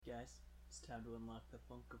It's time to unlock the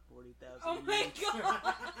funk of 40,000 Oh my years.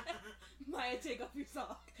 god! Maya, take off your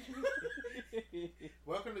sock.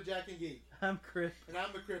 Welcome to Jack and Geek, I'm Chris. and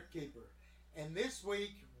I'm the Crypt Keeper. And this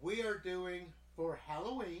week we are doing for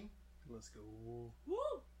Halloween. Let's go. Woo!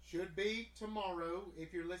 Should be tomorrow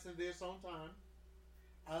if you're listening to this on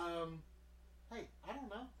time. Hey, I don't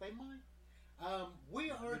know. They might.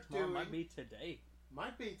 We are Tomorrow doing. might be today.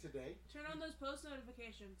 Might be today. Turn on those post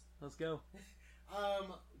notifications. Let's go.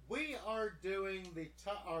 We are doing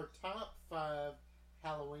our top 5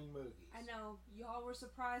 Halloween movies. I know, y'all were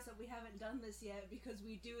surprised that we haven't done this yet because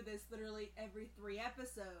we do this literally every 3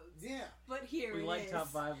 episodes. Yeah. But here We it like is. top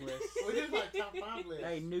 5 lists. We do like top 5 lists.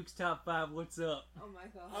 Hey, Nuke's top 5, what's up? Oh my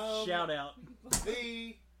god. Shout out.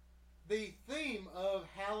 The theme of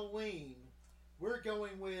Halloween, we're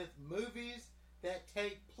going with movies that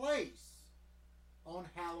take place on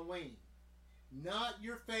Halloween. Not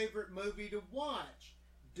your favorite movie to watch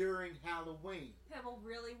during Halloween. Pebble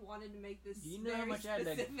really wanted to make this Do you know how very much I had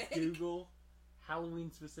specific. to Google Halloween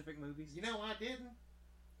specific movies? You know, I didn't.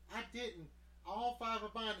 All 5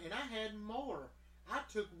 of mine, and I had more. I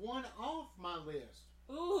took one off my list.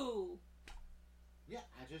 Ooh. Yeah,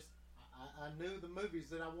 I knew the movies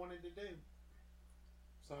that I wanted to do.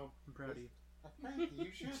 So, I'm proud of you. Thank you.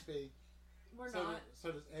 You should be. We're So, not.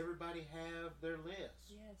 so does everybody have their list?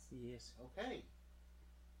 Yes. Yes. Okay.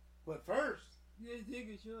 But first, Yeah, take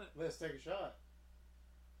a shot. let's take a shot.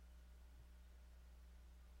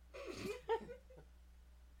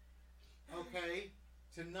 Okay,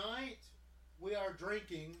 tonight we are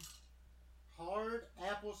drinking hard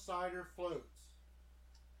apple cider floats.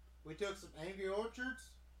 We took some Angry Orchards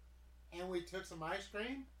and we took some ice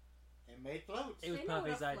cream and made floats. It was They know what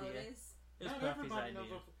Puffy's a float idea. is. It was Not Puffy's everybody knows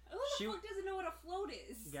idea. what. Who the She- fuck doesn't know what a float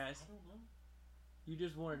is? Guys, I don't know. you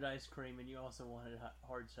just wanted ice cream and you also wanted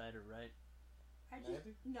hard cider, right? I just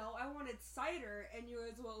Maybe. no. I wanted cider, and you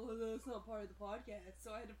as well. That's not part of the podcast,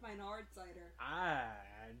 so I had to find hard cider.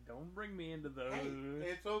 Don't bring me into those. Hey,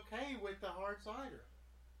 it's okay with the hard cider.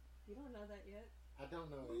 You don't know that yet. I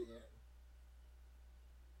don't know it yet.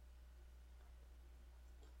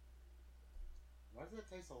 Why does that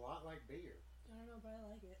taste a lot like beer? I don't know, but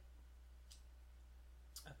I like it.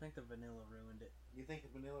 I think the vanilla ruined it. You think the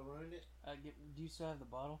vanilla ruined it? Do you still have the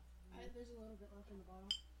bottle? There's a little bit left in the bottle,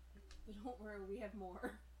 but don't worry, we have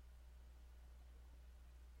more.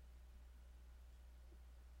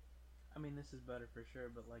 I mean, this is butter for sure,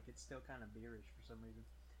 but like it's still kind of beerish for some reason.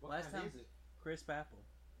 What Last kind time- is it? Crisp apple.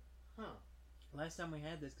 Huh. Last time we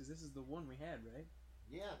had this, because this is the one we had, right?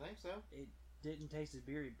 Yeah, I think so. It didn't taste as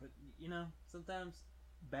beery, but you know, sometimes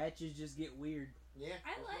batches just get weird. Yeah.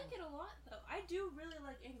 I like it a lot, though. I do really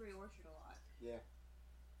like Angry Orchard a lot. Yeah.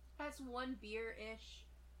 That's one beer-ish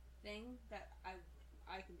thing that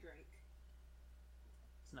I can drink.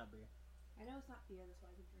 It's not beer. I know it's not beer, that's why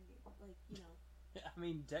I can drink it. But like, you know. I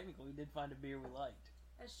mean, technically, we did find a beer we liked.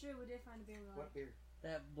 That's true, we did find a beer we What liked. beer?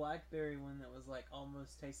 That blackberry one that was like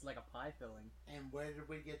almost tasted like a pie filling. And where did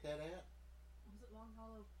we get that at? Was it Long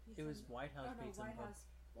Hollow Pizza? It was White House Oh, no, Pizza. White and Pub. House.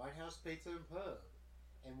 White House Pizza and Pub.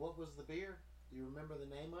 And what was the beer? Do you remember the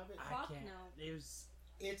name of it? I Fuck can't. no. It was.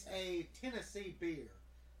 It's a Tennessee beer.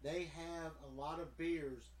 They have a lot of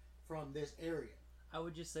beers from this area. I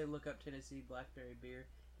would just say look up Tennessee blackberry beer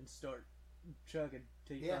and start chugging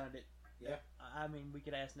till you Yeah. find it. Yeah. I mean, we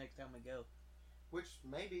could ask next time we go. Which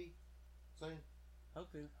maybe soon.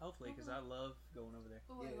 Hopefully, because I love going over there.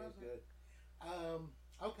 Oh, Yeah, I it was love it.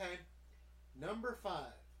 good. Okay. Number 5.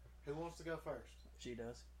 Who wants to go first? She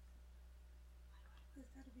does. This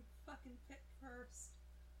gotta be fucking picked first.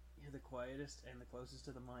 You're the quietest and the closest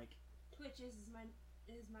to the mic. Twitches is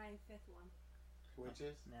my 5th one.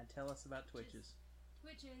 Witches? Now tell us about Twitches.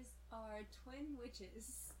 Twitches are twin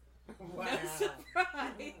witches. No Wow.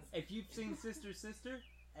 surprise. If you've seen Sister Sister,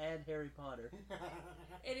 add Harry Potter.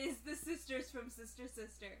 It is the sisters from Sister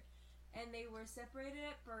Sister. And they were separated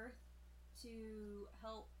at birth to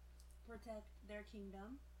help protect their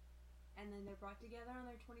kingdom. And then they're brought together on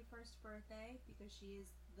their 21st birthday because she is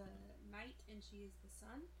the night and she is the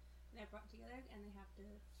sun. And they're brought together and they have to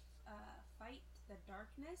fight the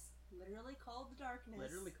darkness, literally called the darkness,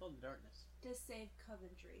 Literally called the darkness. to save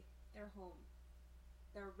Coventry, their home.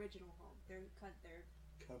 Their original home. Their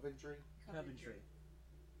Coventry? Coventry.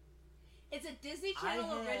 It's a Disney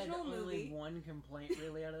Channel original only movie. one complaint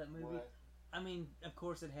really out of that movie. What? I mean, of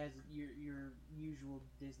course, it has your usual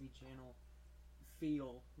Disney Channel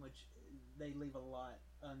feel, which they leave a lot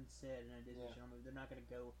unsaid in a Disney Yeah. Channel movie. They're not going to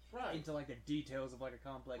go Right. into like the details of like a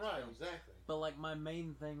complex Right, film. exactly. But like my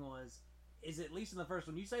main thing is at least in the first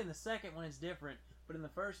one. You say in the second one it's different, but in the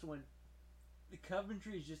first one, the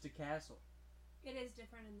Coventry is just a castle. It is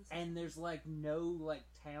different in the second. and there's like no like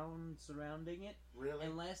town surrounding it. Really?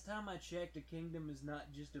 And last time I checked, a kingdom is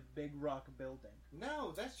not just a big rock building.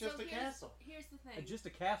 No, that's just a castle. Here's the thing. Just a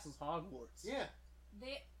castle's Hogwarts. Yeah.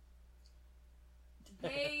 They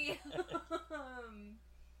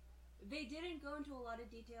they didn't go into a lot of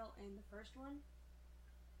detail in the first one,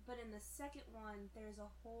 but in the second one, there's a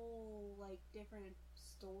whole like different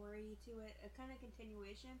story to it, a kind of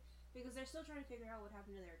continuation, because they're still trying to figure out what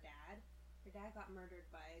happened to their dad. Their dad got murdered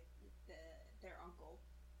by their uncle.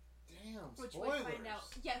 Damn, Which spoilers. we find out.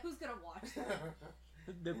 Yeah, who's gonna watch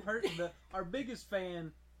that? Our biggest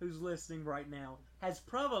fan who's listening right now has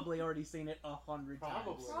probably already seen it 100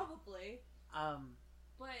 times. Probably. Um,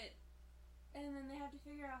 But, and then they have to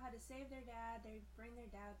figure out how to save their dad. They bring their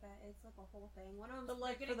dad back. It's like a whole thing. One of them. but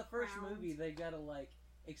like for the first movie, they gotta like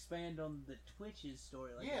expand on the Twitches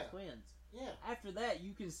story, like Yeah. the twins. Yeah. After that,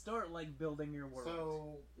 you can start like building your world.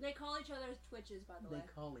 So They call each other Twitches, by the they way.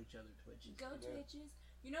 call each other Twitches. Go Yeah. Twitches.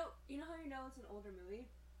 You know how you know it's an older movie?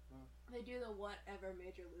 Hmm. They do the whatever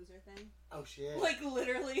major loser thing. oh shit. Like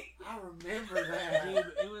literally. I remember that.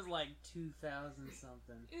 Dude, it was like 2000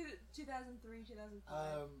 something. 2003,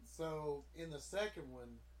 2005. So in the second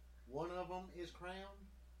one of them is crowned.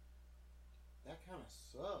 That kind of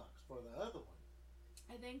sucks for the other one.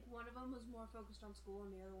 I think one of them was more focused on school,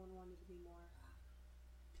 and the other one wanted to be more.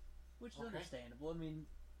 Which is Okay. understandable. I mean,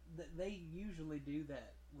 they usually do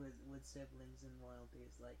that with siblings and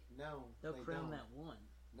loyalties. Like, No, they'll they crown don't. that one.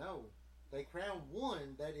 No, they crown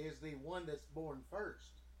one that is the one that's born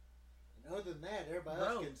first. And other than that, everybody Bro.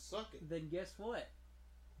 else can suck it. Then guess what?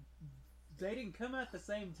 They didn't come out the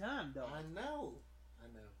same time, though. I know.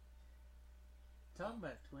 Talking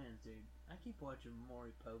about twins, dude. I keep watching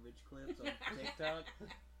Maury Povich clips on TikTok.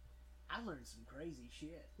 I learned some crazy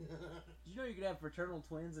shit. Did you know you could have fraternal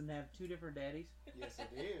twins and have two different daddies? Yes,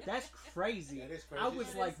 it is. That's crazy. That is crazy. I was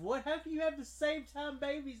That like, is- what? How can you have the same time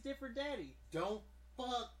babies, different daddy? Don't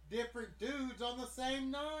fuck different dudes on the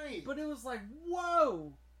same night. But it was like,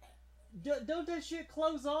 whoa! Don't that shit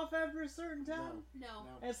close off after a certain time? No. No.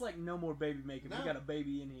 And it's like, no more baby making. No. We got a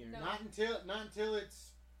baby in here. No. Not until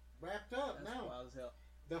it's wrapped up. That's No. wild as hell.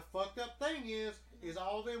 The fucked up thing is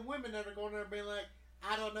all them women that are going there being like,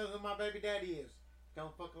 I don't know who my baby daddy is.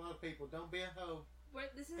 Don't fuck a lot of people. Don't be a hoe.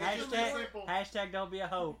 This is Hashtag- a simple. Hashtag don't be a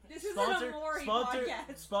hoe. This is a Maury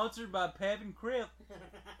podcast. Sponsored by Pev and Crip.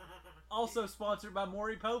 Also sponsored by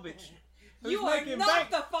Maury Povich. You are not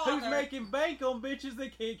the father. Who's making bank on bitches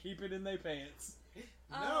that can't keep it in their pants.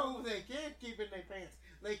 No, they can't keep it in their pants.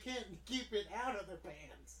 They can't keep it out of their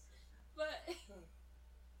pants. But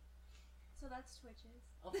so that's Twitches.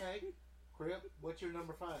 Okay, Crip, what's your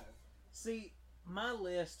number 5? See, my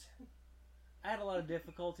list, I had a lot of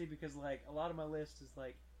difficulty because, like, a lot of my list is,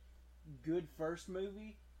 like, good first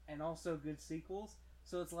movie and also good sequels.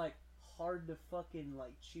 So it's, like, hard to fucking,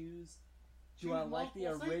 like, choose. Do Choose I like the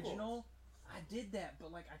multiple original? I did that,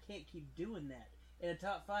 but, like, I can't keep doing that. In a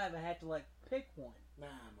top 5, I had to, like, pick one. Nah,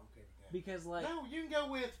 I'm okay with that. Because, like, No, you can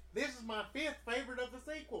go with, this is my 5th favorite of the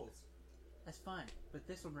sequels. that's fine. But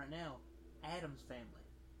this one right now, Addams Family.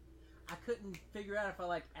 I couldn't figure out if I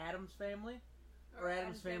liked Addams Family or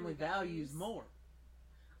Addams Family Values more.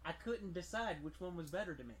 I couldn't decide which one was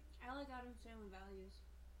better to me. I like Addams Family Values.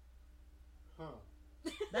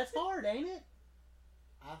 Huh. That's hard, ain't it?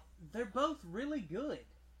 They're both really good.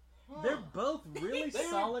 Huh. They're both really They're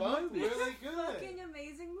solid both movies. really good. Fucking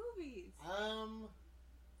amazing movies.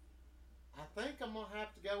 I think I'm gonna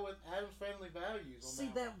have to go with Addams Family Values. On See,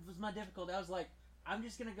 that that one. was my difficulty. I was like, I'm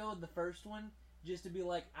just gonna go with the first one, just to be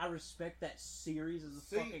like, I respect that series as a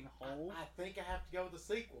See, fucking whole. I think I have to go with the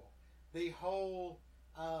sequel. The whole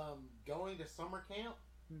going to summer camp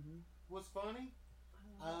Mm-hmm. was funny.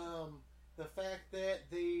 The fact that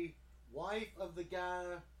the wife of the guy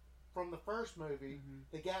from the first movie, Mm-hmm.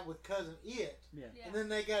 they got with cousin It, Yeah. Yeah. and then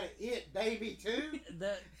they got an It baby too.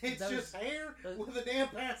 It's Those- just hair those- with a damn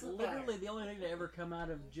pacifier. literally the only thing to ever come out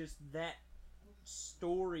of just that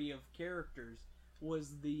story of characters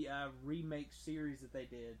was the remake series that they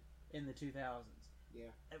did in the 2000s. Yeah.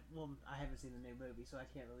 Well, I haven't seen the new movie, so I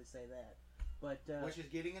can't really say that. But Which is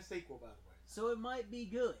getting a sequel, by the way. so it might be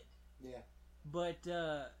good. Yeah. But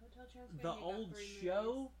Hotel Transylvania the got old 3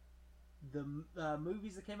 show, the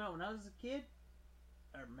movies that came out when I was a kid,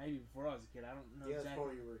 or maybe before I was a kid, I don't know Yeah, exactly.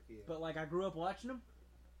 before you were a kid. But like I grew up watching them.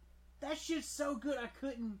 That shit's so good. I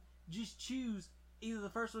couldn't just choose either the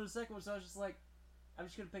first one or the second one. So I was just like, I'm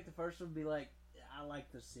just gonna pick the first one and be like, I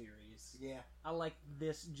like the series. Yeah. I like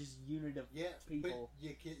this just unit of Yeah, people. but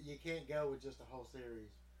you can't go with just a whole series.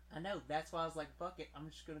 I know. That's why I was like, fuck it. I'm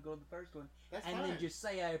just going to go with the first one. That's and fine. then just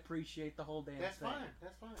say I appreciate the whole damn That's thing. fine.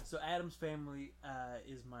 That's fine. So Adam's Family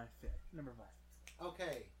is my fifth. Number 5.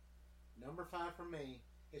 Okay. Number 5 for me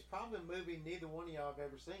is probably a movie neither one of y'all have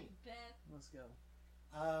ever seen. Bet. Let's go.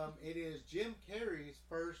 It is Jim Carrey's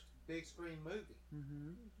first big screen movie.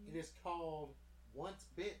 Mm-hmm. It is called Once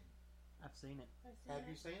Bitten. I've seen it. Have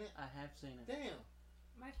you seen it? I have seen it. Damn.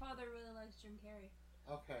 My father really likes Jim Carrey.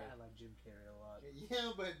 Okay. I like Jim Carrey a lot.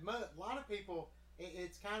 Yeah, but a lot of people,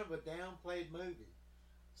 it's kind of a downplayed movie.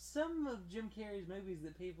 Some of Jim Carrey's movies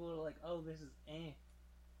that people are like, oh, this is eh.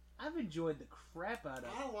 I've enjoyed the crap out of it.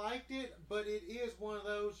 I liked it, but it is one of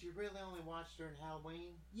those you really only watch during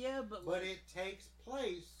Halloween. Yeah, but But like, it takes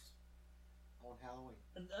place on Halloween.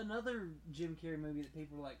 another Jim Carrey movie that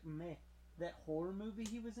people are like, meh. That horror movie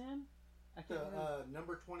he was in? I can't remember.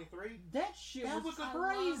 Number 23. That shit That was was a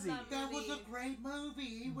crazy. love That was movie. a great movie.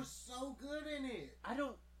 He was so good in it. I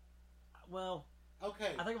don't. Well,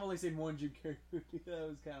 Okay. I think I've only seen one Jim Carrey movie that I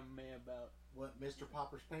was kind of mad about. What, Mr.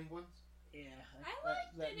 Popper's Penguins? Yeah. I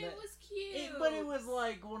liked it. It was cute. But it was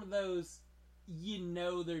like one of those,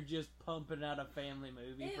 they're just pumping out a family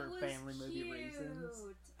movie It for was family movie cute. reasons.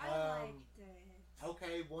 I liked it.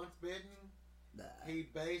 Okay, Once Bitten, he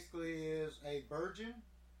basically is a virgin,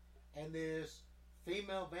 and this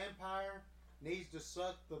female vampire needs to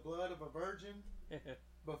suck the blood of a virgin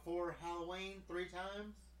before Halloween 3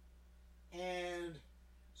 times, and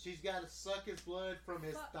she's got to suck his blood from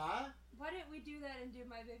his thigh. Why didn't we do that and do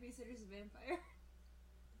My Babysitter's a Vampire?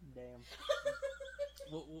 Damn.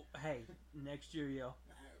 well, hey, next year, yo.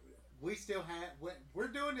 We still have. We're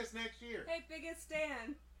doing this next year. Hey, biggest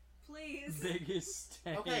Stan, please. Biggest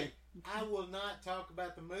stand. Okay, I will not talk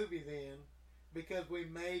about the movie then, because we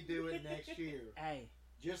may do it next year. Hey,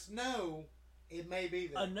 Just know it may be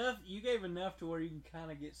there. enough. You gave enough to where you can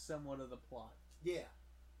kind of get somewhat of the plot. Yeah,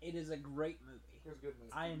 It is a great movie. it's a good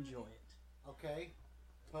movie. I enjoy it. Okay,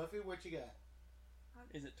 Puffy, what you got?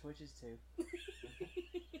 Is it Twitches too?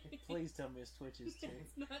 Please tell me it's Twitches too.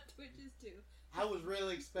 It's not Twitches too. I was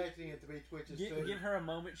really expecting it to be Twitch's too. Give her a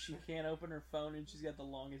moment. She can't open her phone, and she's got the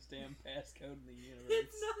longest damn passcode in the universe.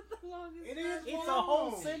 It's not the longest. It is It's long. a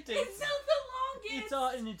whole sentence. It's not the longest.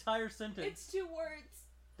 It's an entire sentence. It's 2 words.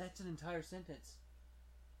 That's an entire sentence.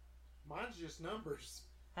 Mine's just numbers.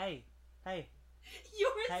 Hey, Yours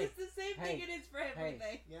Hey, is the same thing hey, it is for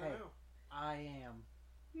everything. Yeah, Hey. I know. I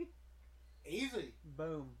am. Easy.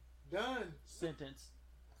 Boom. Done. Sentence.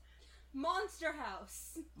 Monster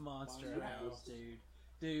House. Monster Monster House, House. dude.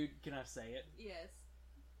 Dude, can I say it? Yes.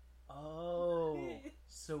 Oh,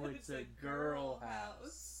 so it's a girl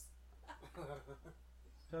house.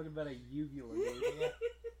 Talking about a uvula, dude. Yeah.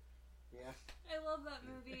 Yeah. I love that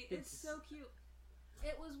movie. It's so cute.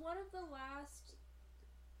 It was one of the last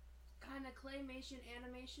kind of claymation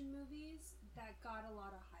animation movies that got a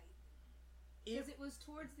lot of hype. Because it was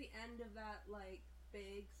towards the end of that, like,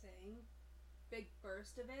 big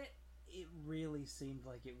burst of it. It really seemed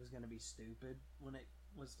like it was going to be stupid when it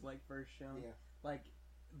was, like, first shown. Yeah. Like,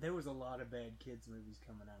 there was a lot of bad kids movies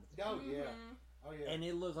coming out of it. Oh yeah. Mhm. Oh yeah. And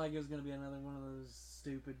it looked like it was going to be another one of those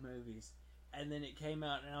stupid movies. And then it came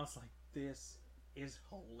out, and I was like, this is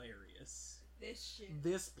hilarious. This shit.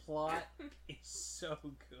 This plot is so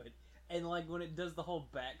good. And, like, when it does the whole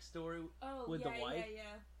backstory, Oh, with the yeah, wife?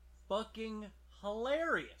 yeah. fucking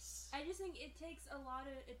hilarious. I just think it took a lot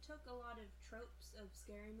of tropes of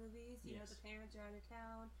scary movies. You know, Yes. the parents are out of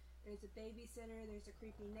town. There's a babysitter. There's a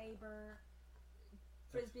creepy neighbor.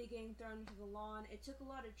 Frisbee getting thrown into the lawn. It took a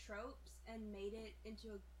lot of tropes and made it into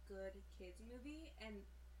a good kids movie. And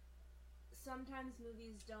sometimes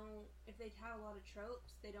movies don't, if they have a lot of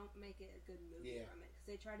tropes, they don't make it a good movie Yeah. from it. Because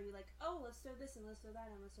they try to be like, oh, let's throw this in, let's throw that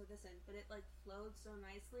in, let's throw this in. But it, like, flowed so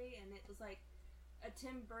nicely, and it was like a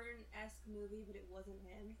Tim Burton-esque movie, but it wasn't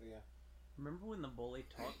him. Yeah. Remember when the bully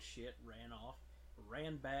talked shit, ran off,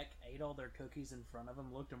 ran back, ate all their cookies in front of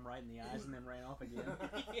him, looked them right in the eyes, and then ran off again?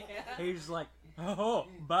 Yeah. He's just like, oh,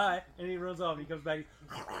 bye, and he runs off. And he comes back,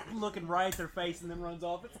 looking right at their face, and then runs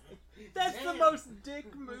off. It's like, that's the Damn. most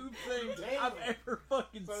dick move thing Damn. I've ever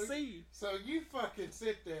fucking So- seen. So you fucking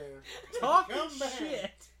sit there, Talking Come back.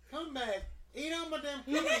 shit. come back, eat on my damn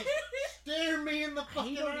cookies, stare me in the He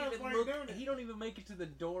fucking don't eyes even while you're look. doing it. He don't even make it to the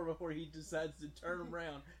door before he decides to turn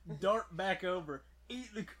around, dart back over,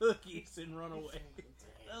 eat the cookies, and run away.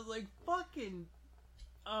 I was like, fucking.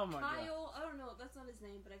 Oh my god. Kyle, I don't know, that's not his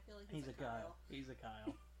name, but I feel like He's a Kyle. He's a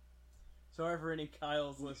Kyle. Sorry for any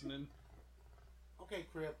Kyles listening. Okay,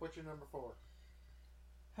 Crip, what's your number 4?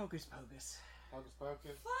 Hocus Pocus. Hocus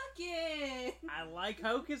Pocus. Fucking! I I like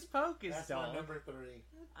Hocus Pocus, That's dog. my number 3.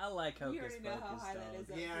 I like You Hocus already know how Pocus, high dog. that is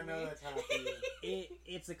up Yeah, I for know me. that's high for you.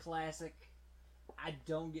 It's a classic. I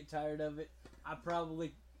don't get tired of it. I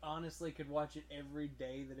probably, honestly, could watch it every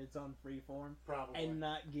day that it's on Freeform Probably. and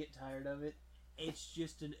not get tired of it. It's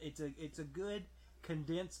just it's a good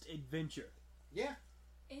condensed adventure. Yeah.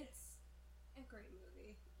 It's a great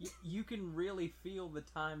movie. You can really feel the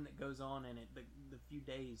time that goes on in it, the few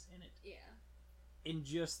days in it, Yeah. in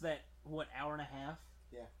just that hour and a half.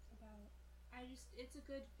 About. It's a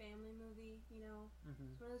good family movie. You know,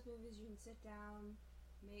 Mm-hmm. it's one of those movies you can sit down,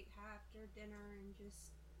 make after dinner, and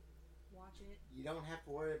just watch it. You don't have to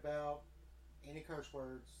worry about any curse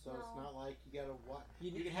words, so it's No. not like you gotta watch.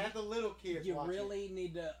 You- You can have the little kids You watch really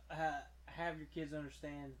need to have your kids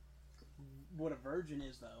understand what a virgin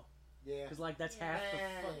is, though, it. Yeah. because like that's Yeah.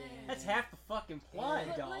 that's half the fucking plot,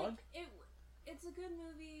 Yeah. But, dog. like, it's a good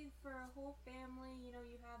movie for a whole family. You know,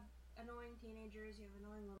 you have annoying teenagers, you have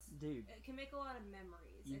annoying little. Dude, It can make a lot of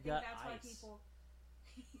memories. You I think got that's why ice. people.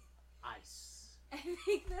 ice. I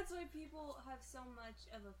think that's why people have so much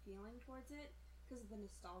of a feeling towards it because of the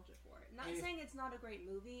nostalgia for it. Not And if- saying it's not a great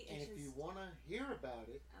movie. And It's if just you want to hear about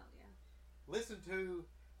it, oh yeah. listen to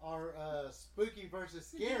our spooky versus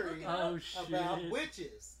scary Oh shit. about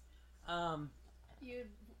witches.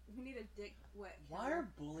 We need a dick wet. Why counter. are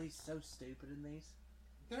bullies so stupid in these?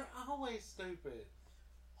 They're always stupid.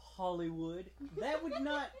 Hollywood. That would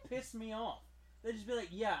not piss me off. They'd just be like,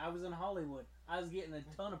 yeah, I was in Hollywood. I was getting a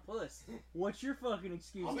ton of puss. What's your fucking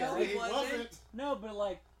excuse? No, Obviously, he he wasn't. wasn't. No, but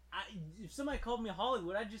like, if somebody called me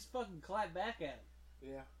Hollywood, I'd just fucking clap back at him.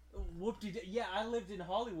 Yeah. Whoop-de, yeah, I lived in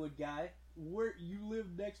Hollywood, guy. Where you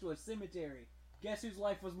lived next to a cemetery. Guess whose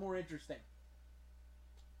life was more interesting?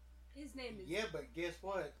 His name is. Yeah, but guess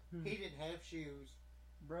what? Hmm. He didn't have shoes.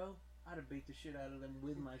 Bro, I'd have beat the shit out of them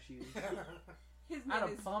with my shoes. His I'd name have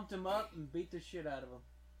is. pumped him up and beat the shit out of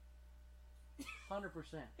him. 100%.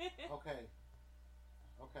 Okay.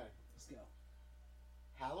 Okay. Let's go.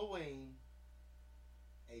 Halloween.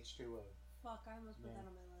 H2O. Fuck! I almost put Man. that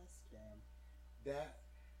on my list. Damn. That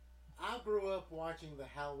I grew up watching the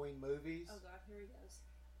Halloween movies, Oh god, here he goes.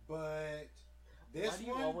 but this Why do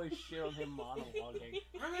you one, always shit on him monologuing?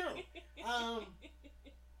 I know.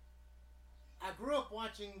 I grew up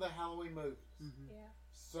watching the Halloween movies, Mm-hmm. Yeah.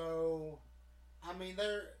 so I mean,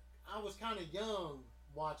 I was kind of young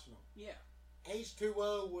watching them. Yeah.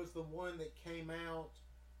 H2O was the one that came out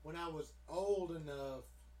when I was old enough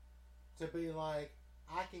to be like,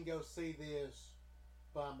 I can go see this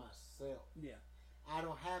by myself. Yeah. I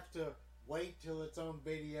don't have to wait till it's on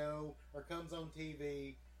video or comes on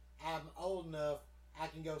TV. I'm old enough, I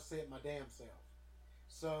can go see it my damn self.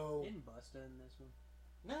 So, Isn't Busta in this one?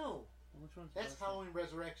 no, Which one's that's Busta? Halloween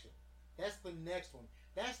Resurrection. That's the next one.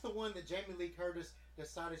 That's the one that Jamie Lee Curtis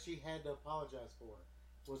decided she had to apologize for.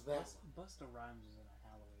 Was that one. Busta Rhymes is in a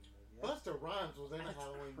Halloween movie. Busta Rhymes was in a That's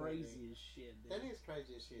Halloween crazy movie. as shit, dude. That is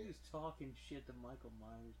crazy as He shit. was talking shit to Michael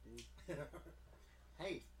Myers, dude.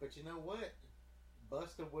 Hey, but you know what?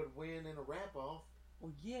 Busta would win in a rap-off.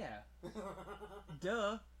 Well, yeah.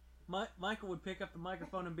 Duh. Michael would pick up the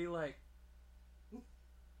microphone and be like,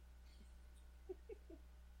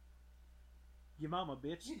 your mama,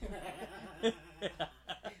 bitch.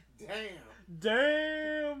 Damn.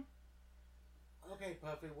 Damn! Okay,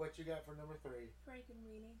 Puffy, what you got for number 3?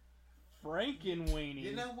 Frankenweenie. Frankenweenie.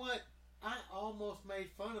 You know what? I almost made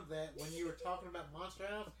fun of that when you were talking about Monster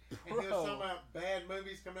House and he was Bro. talking about bad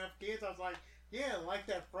movies coming out for kids. I was like, yeah, like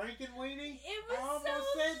that Frankenweenie. It was I almost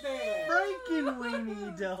so said that.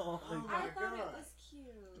 Frankenweenie, dog. Oh I my thought it God. was cute.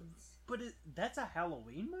 But that's a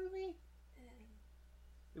Halloween movie? Eh,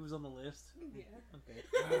 It was on the list? Yeah.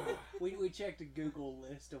 Okay. we checked a Google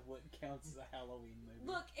list of what counts as a Halloween movie.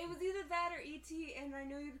 Look, it was either that or E.T., and I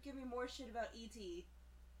know you'd give me more shit about E E.T.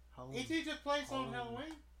 Halloween. E.T. took place on Halloween.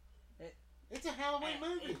 Halloween. It- It's a Halloween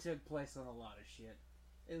movie. It took place on a lot of shit.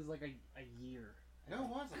 It was like a year. No, it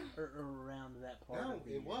wasn't. Or around that part No, of the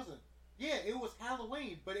it year. wasn't. Yeah, it was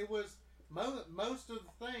Halloween, but it was most of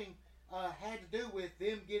the thing had to do with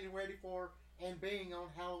them getting ready for and being on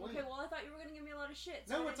Halloween. Okay, well, I thought you were gonna give me a lot of shit.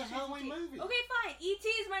 No, I it's a didn't choose Halloween E.T. movie. Okay, fine. E.T.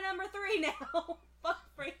 is my number 3 now. Fuck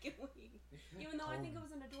Frankenweenie. Even though I think it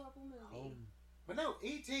was an adorable movie. Home. But no,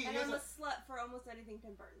 E.T. And is I'm a, a slut for almost anything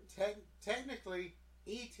Tim Burton. technically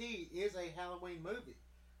E.T. is a Halloween movie.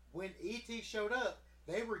 When E.T. showed up,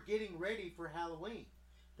 they were getting ready for Halloween.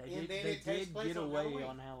 They And did, then they it takes did place get on away Halloween.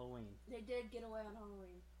 on Halloween. They did get away on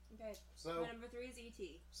Halloween. Okay, So, my number 3 is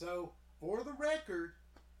E.T. so for the record,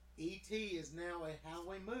 E.T. is now a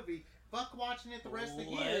Halloween movie. Fuck watching it the rest of the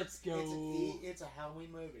year. Let's go. It's a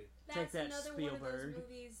Halloween movie. That's that, another one of Spielberg. those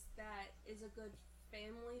movies that is a good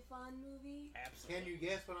family fun movie. Can you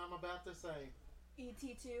guess what I'm about to say?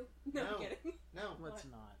 E.T. 2? No, No. I'm kidding. No. Let's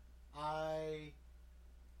What? not. I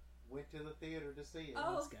went to the theater to see it.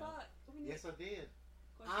 Oh, let's go. fuck. We need- Yes, I did.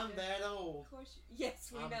 of course you I'm did. that old. Of course you...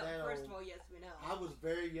 Yes, we I'm know. that First old. of all, yes, we know. I was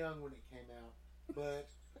very young when it came out, but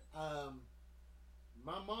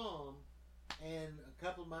my mom and a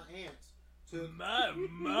couple of my aunts took My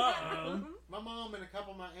mom. my mom and a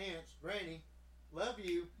couple of my aunts. Granny, love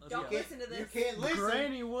you. Let's Don't go. listen to this. You can't listen.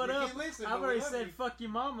 Granny, what You up? can't listen, I've but we already love said you. fuck your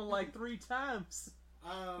mama like 3 times.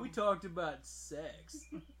 We talked about sex.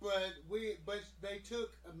 But they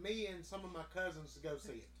took me and some of my cousins to go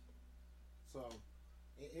see it. So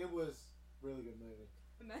it was a really good movie.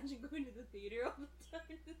 Imagine going to the theater all the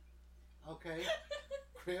time. Okay,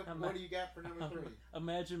 Crip, what do you got for number 3?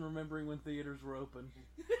 Imagine remembering when theaters were open.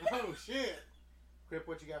 Oh shit, Crip,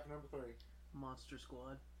 what you got for number 3? Monster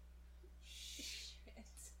Squad. Shit.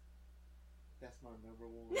 That's my number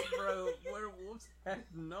 1. Bro, werewolves have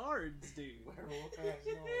nards, dude. Werewolf has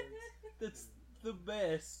nards. That's the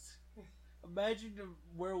best. Imagine a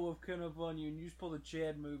werewolf coming up on you and you just pull the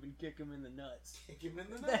Chad move and kick him in the nuts. Kick him in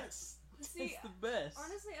the That's, nuts. See, that's the best.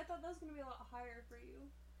 honestly, I thought that was going to be a lot higher for you.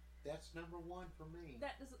 That's number 1 for me.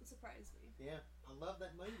 That doesn't surprise me. Yeah, I love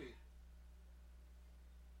that movie.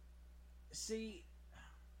 See,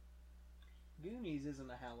 Goonies isn't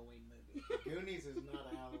a Halloween movie. Goonies is not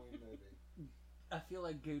a Halloween movie. I feel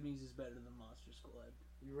like Goonies is better than Monster Squad.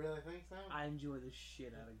 You really think so? I enjoy the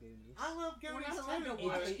shit out of Goonies. I love We're Goonies not allowed to too.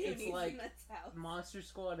 watch but- It's Goonies like in this house. Monster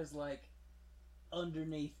Squad is like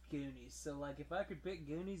underneath Goonies. So like if I could pick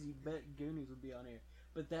Goonies, you bet Goonies would be on here.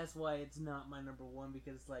 But that's why it's not my number 1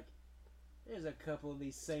 because it's like there's a couple of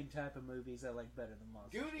these same type of movies I like better than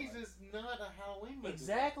Monster Goonies Squad. is not a Halloween movie.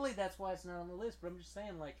 Exactly, that's why it's not on the list. But I'm just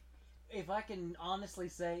saying, like, if I can honestly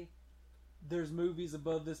say there's movies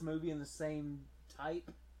above this movie in the same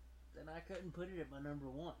type, then I couldn't put it at my number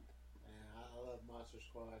 1. Yeah, I love Monster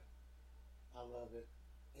Squad. I love it.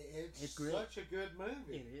 It's great. such a good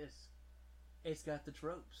movie. It is. It's got the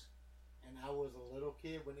tropes. And I was a little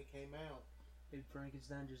kid when it came out. And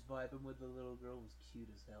Frankenstein just vibing with the little girl was cute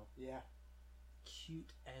as hell. Yeah.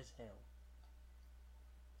 Cute as hell.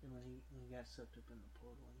 And when he got sucked up in the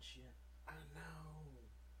portal and shit. I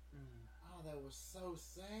know. Mm. Oh, that was so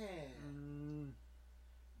sad. Mm.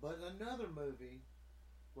 But another movie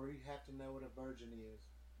where you have to know what a virgin is.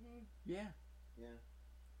 Yeah. Yeah.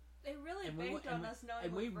 They really And we banked wa- on and us knowing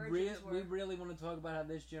And what we virgins were. really want to talk about how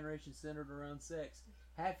this generation centered around sex.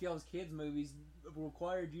 Half y'all's kids' movies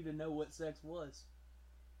required you to know what sex was.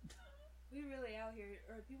 We really out here,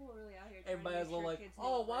 or people were really out here. trying to Everybody's make all sure like, kids knew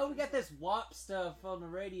 "Oh, what why we virgins got were." this WAP stuff on the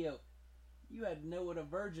radio?" You had to know what a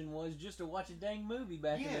virgin was just to watch a dang movie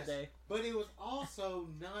back in the Yes. day. But it was also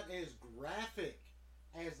not as graphic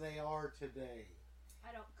as they are today.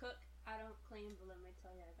 I don't cook, I don't clean, but let me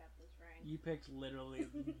tell you, I got this ring. You picked literally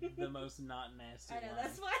the most not nasty I know, line.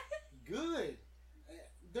 that's why. Good.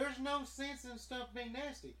 There's no sense in stuff being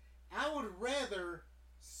nasty. I would rather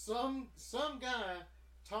some guy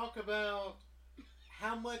talk about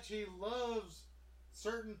how much he loves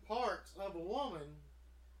certain parts of a woman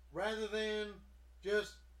rather than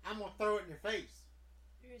just, I'm going to throw it in your face.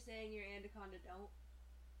 You're saying your anaconda don't?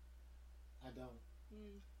 I don't.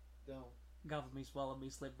 Don't. Gobble me, swallow me,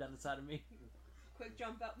 slip down the side of me. Quick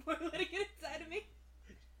jump out before letting it inside of me.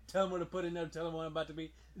 Tell him where to put it, no, tell him what I'm about to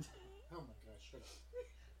be. Oh my gosh, shut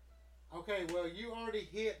up. Okay, well, you already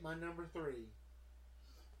hit my number 3.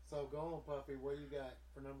 So go on, Puffy. What you got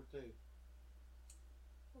for number 2?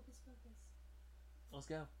 Focus, focus. Let's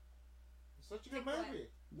go. It's such a good Dick wet. movie.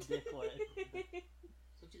 Dick wet.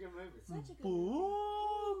 Such a good movie. Such a good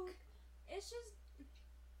Book. It's just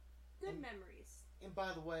good And- memories. And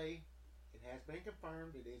by the way, it has been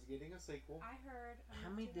confirmed it is getting a sequel. I heard. I'm How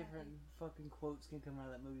not many too different happy. fucking quotes can come out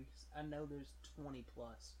of that movie? 'Cause I know there's 20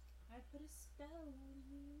 plus. I put a spell on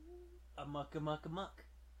you. Amuck, amuck, amuck.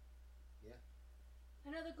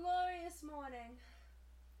 Another glorious morning.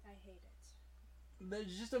 I hate it.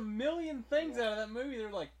 There's just a million things out of that movie.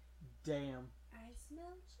 They're like, damn. I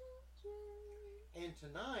smell children. And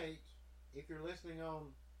tonight, if you're listening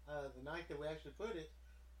on the night that we actually put it,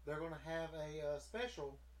 they're going to have a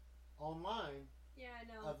special online Yeah, I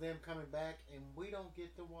know. of them coming back, and we don't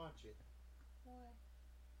get to watch it Why?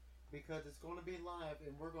 because it's going to be live,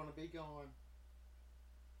 and we're going to be gone.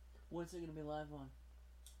 What's it gonna be live on?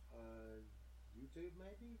 YouTube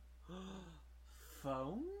maybe?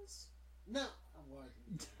 Phones? No.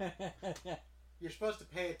 Well, you're supposed to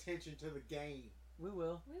pay attention to the game. We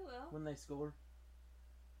will We will. when they score.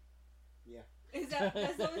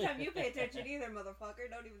 That's the only time you pay attention either, motherfucker.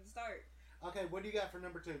 Don't even start. Okay, what do you got for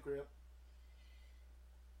number 2, Crip?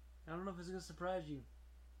 I don't know if it's gonna surprise you.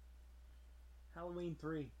 Halloween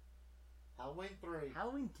 3. Halloween 3.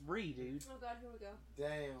 Halloween 3, dude. Oh god, here we go.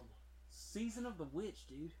 Damn. Season of the Witch,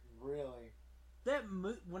 dude. Really? That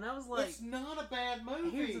when I was like, it's not a bad movie.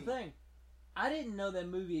 here's the thing, I didn't know that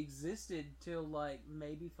movie existed till like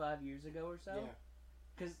maybe 5 years ago or so. Yeah.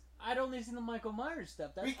 Because I'd only seen the Michael Myers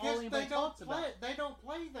stuff. That's Because all anybody talks about. They don't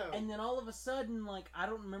play though. And then all of a sudden, like, I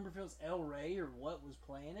don't remember if it was El Rey or what was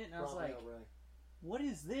playing it, and I was Probably like, already. what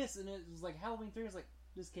is this? And it was like Halloween 3. I was like,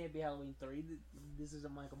 this can't be Halloween 3. This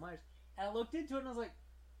isn't Michael Myers. And I looked into it and I was like,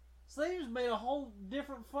 so they just made a whole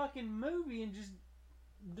different fucking movie and just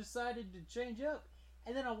decided to change up.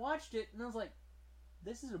 And then I watched it and I was like,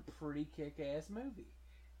 this is a pretty kick-ass movie.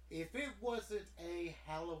 If it wasn't a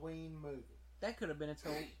Halloween movie, That could have been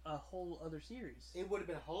a whole other series. it would have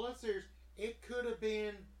been a whole other series. It could have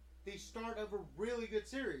been the start of a really good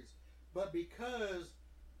series. But because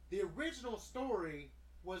the original story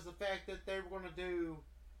was the fact that they were going to do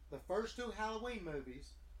the first 2 Halloween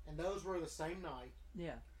movies, and those were the same night.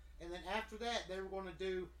 Yeah. And then after that, they were going to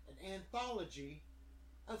do an anthology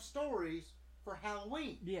of stories for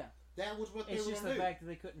Halloween. Yeah. That was what they It's were just going the to do. fact that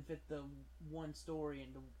they couldn't fit the one story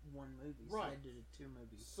into one movie. So Right. they did 2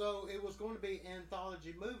 movies. So it was going to be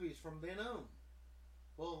anthology movies from then on.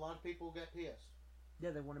 Well, a lot of people got pissed.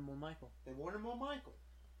 Yeah, they wanted more Michael. They wanted more Michael.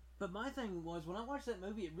 But my thing was, when I watched that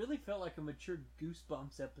movie, it really felt like a mature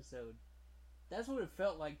Goosebumps episode. That's what it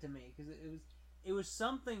felt like to me, because it was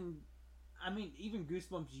something. I mean, even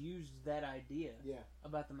Goosebumps used that idea Yeah.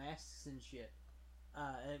 about the masks and shit.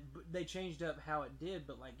 They changed up how it did,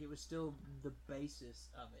 but like it was still the basis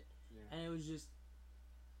of it, Yeah. and it was just.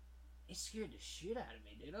 It scared the shit out of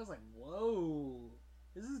me, dude. I was like, "Whoa,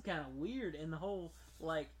 this is kind of weird," and the whole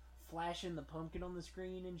like flashing the pumpkin on the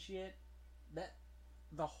screen and shit.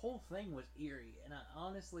 The whole thing was eerie, and I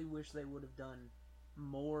honestly wish they would have done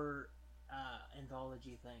more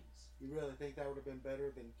anthology things. You really think that would have been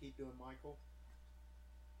better than keep doing Michael?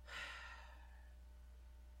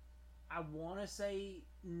 I want to say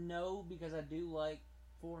no because I do like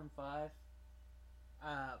 4 and 5,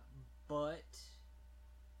 but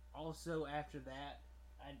also after that,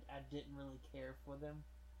 I didn't really care for them.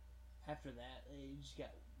 After that, it just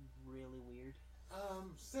got really weird.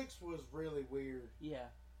 6 was really weird. Yeah,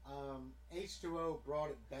 H2O brought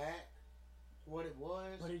it back to what it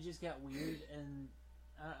was. but it just got weird, and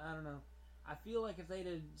I don't know. I feel like if they'd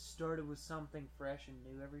have started with something fresh and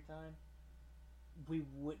new every time, we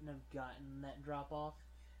wouldn't have gotten that drop off.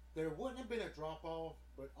 There wouldn't have been a drop off,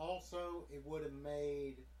 but also it would have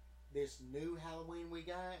made this new Halloween we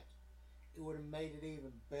got, it would have made it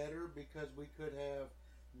even better because we could have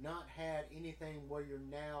not had anything where you're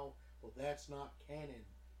now, well, that's not canon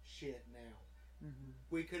shit now. Mm-hmm.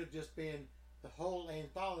 We could have just been the whole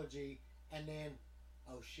anthology and then,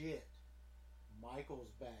 oh shit,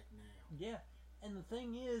 Michael's back now. Yeah, and the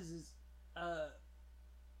thing is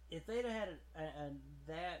if they'd have had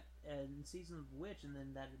that and Season of the Witch and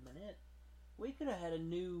then that had been it, we could have had a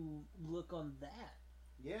new look on that.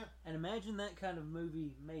 Yeah, And imagine that kind of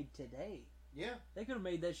movie made today. yeah, They could have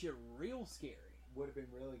made that shit real scary. would have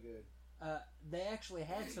been really good. They actually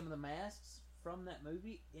had some of the masks from that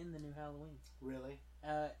movie in the new Halloween. Really?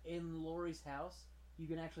 In Laurie's house, you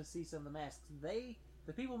can actually see some of the masks.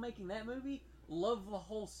 The people making that movie, love the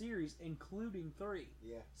whole series, including 3.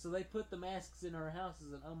 Yeah. So they put the masks in our house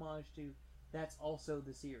as an homage to that's also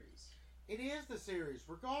the series. It is the series,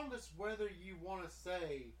 regardless whether you want to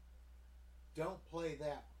say, don't play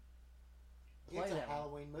that one. Play It's a that one.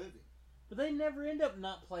 Halloween movie. But they never end up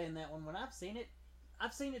not playing that one when I've seen it.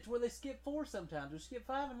 I've seen it to where they skip 4 sometimes, or skip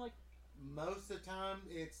 5, and I'm like, Most of the time,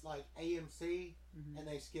 it's like AMC, mhm. and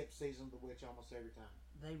they skip Season of the Witch almost every time.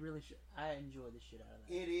 They really should. I enjoy the shit out of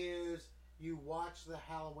that. It is, you watch the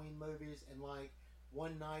Halloween movies, and like,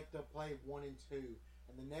 one night they'll play 1 and 2,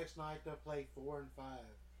 and the next night they'll play 4 and 5,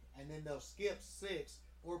 and then they'll skip 6,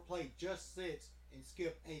 or play just 6, and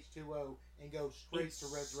skip H2O, and go straight It's to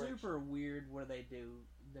Resurrection. super weird where they do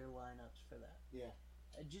their lineups for that. Yeah.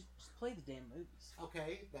 Just play the damn movies.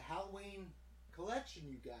 Okay, the Halloween collection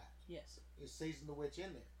you got Yes. is Season of the Witch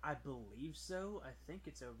in there. I believe so. I think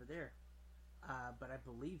it's over there. But I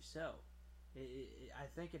believe so. I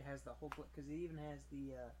think it has the whole... Because it even has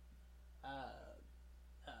the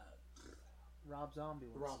Rob Zombie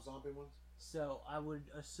ones. The Rob Zombie ones. So I would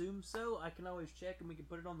assume so. I can always check and we can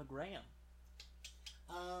put it on the gram.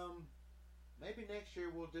 Maybe next year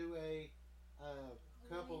we'll do a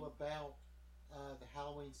couple about the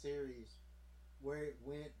Halloween series, where it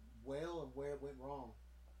went well and where it went wrong.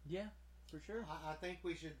 Yeah, for sure. I think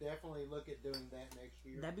we should definitely look at doing that next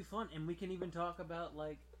year. That'd be fun. And we can even talk about,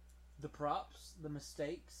 like, The props, the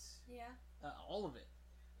mistakes, Yeah. all of it.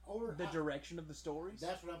 Or The direction of the stories,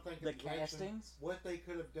 that's what I'm thinking. the direction, castings. what they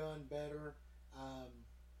could have done better.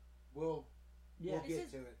 We'll Yeah, we'll This get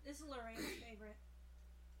is- to it. This is Lorraine's favorite.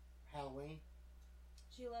 Halloween.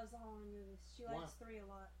 She loves the Halloween movies. She Why? likes 3 a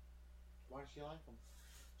lot. Why does she like them?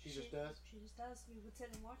 She just does. She just does. We would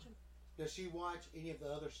sit and watch them. Does she watch any of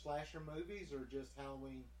the other slasher movies or just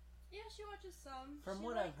Halloween? Yeah, she watches some. From She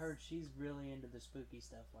what likes- I've heard, she's really into the spooky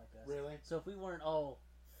stuff like us. Really? So if we weren't all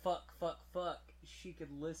fuck, fuck, fuck, she could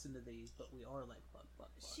listen to these, but we are like fuck, fuck,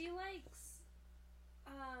 fuck. She likes,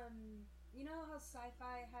 you know how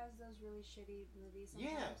sci-fi has those really shitty movies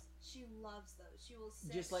sometimes? Yeah. She loves those. She will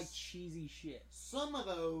sit. Just like cheesy shit. Some of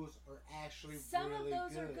those are actually Some really of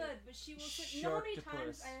those good. are good, but she will sit. You know how many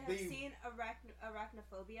times Sharktopus. I have The- seen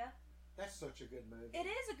Arachnophobia? That's such a good movie. It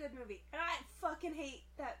is a good movie, and I fucking hate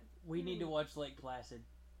that. We need to watch Lake Placid.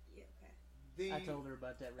 Yeah, okay. The I told her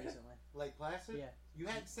about that recently. Lake Placid. Yeah. You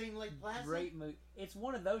hadn't seen Lake Placid? Great movie. It's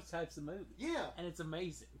one of those types of movies. Yeah. And it's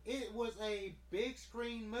amazing. It was a big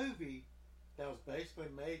screen movie that was basically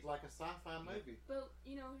made like a sci-fi movie. But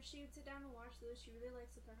you know, she would sit down and watch those. She really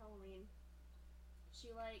likes it for Halloween. She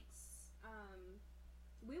likes.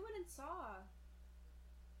 We went and saw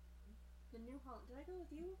the new Halloween. Did I go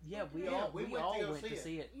with you? Yeah, we Yeah, all we we went all to go went see to it.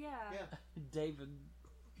 see it. Yeah. Yeah.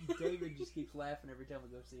 David just keeps laughing every time we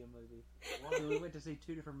go see a movie. So we went to see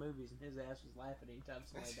 2 different movies, and his ass was laughing anytime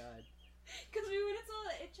somebody died. Because we went and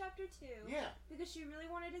saw it chapter 2. Yeah. Because she really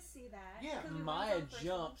wanted to see that. Yeah. 'cause we went and Maya saw the first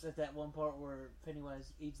jumps at that one part where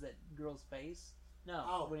Pennywise eats that girl's face. No,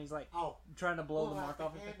 Oh. when he's like Oh, trying to blow the pull out mark the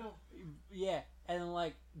off his face. handle. Yeah, and then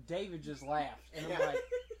like David just laughed, and I'm Yeah. like,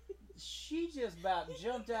 she just about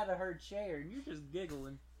jumped out of her chair, and you're just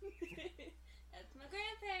giggling. That's my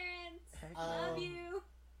grandparents. Heck, Love you.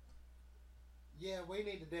 Yeah, we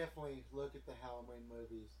need to definitely look at the Halloween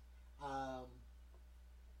movies.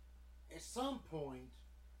 At some point,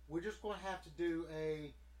 we're just going to have to do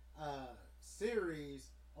a series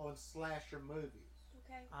on slasher movies.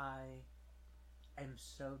 Okay. I am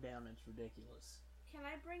so down. It's ridiculous. Can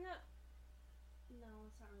I bring up? No,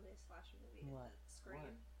 it's not really a slasher movie. is What? it? Scream.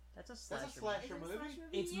 What? That's a slasher. That's a slasher Is it a movie? slasher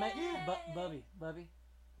movie? It's Yay! Bubby.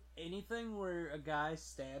 Anything where a guy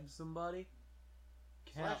stabs somebody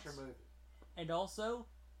counts. Slasher movie. And also,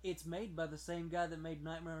 it's made by the same guy that made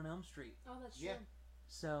Nightmare on Elm Street. Oh, that's true. Yeah.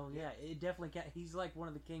 So yeah, it definitely he's like one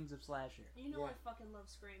of the kings of slasher. You know Yeah. I fucking love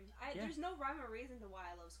Scream. Yeah. There's no rhyme or reason to why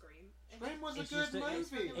I love Scream. Scream was a It's good just a-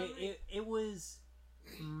 it's movie. fucking- It was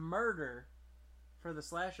murder for the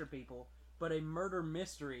slasher people, but a murder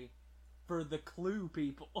mystery for the Clue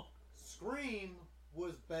people. Scream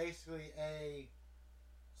was basically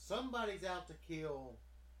somebody's out to kill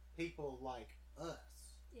people like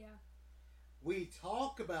us. Yeah. We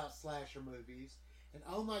talk about slasher movies, and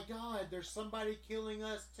oh my god, there's somebody killing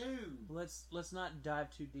us too. Let's not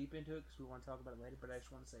dive too deep into it because we want to talk about it later. But I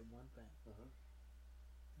just want to say one thing. Uh-huh.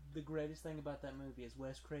 The greatest thing about that movie is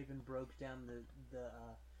Wes Craven broke down the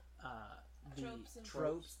Tropes and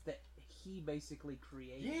tropes that he basically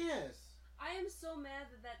created. Yes. I am so mad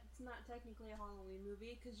that that's not technically a Halloween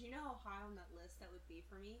movie because you know how high on that list that would be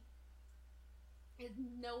for me. It's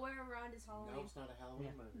nowhere around is No, Halloween. it's not a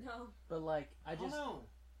Halloween Yeah. movie. No. But like, I I just, don't know.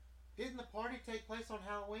 Didn't the party take place on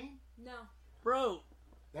Halloween? No. bro.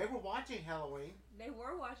 They were watching Halloween. They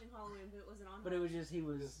were watching Halloween, but it wasn't on. But it was just he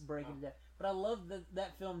was Just- breaking it down. But I love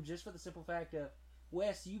that film just for the simple fact of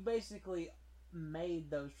Wes, you basically made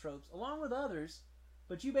those tropes along with others,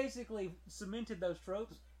 but you basically cemented those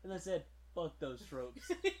tropes and then said, "Fuck those tropes."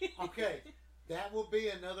 Okay, that will be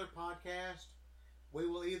another podcast. We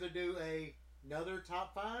will either do another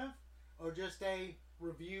top 5 or just a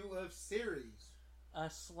review of series. A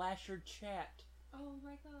slasher chat. Oh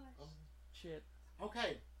my gosh. Oh. Shit.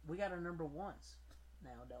 Okay, We got our number ones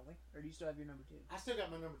now, don't we? Or do you still have your number 2? I still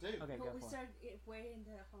got my number 2. Okay, But go we for it. started way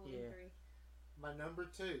into Halloween Yeah. 3. My number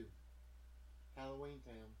 2, Halloween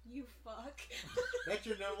Town. You fuck. That's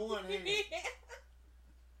your number 1, ain't it?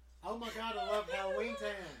 Oh my god, I love Halloween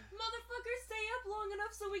Town. Motherfucker, stay up long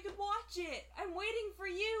enough so we could watch it. I'm waiting for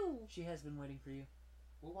you. She has been waiting for you.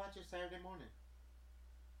 We'll watch it Saturday morning.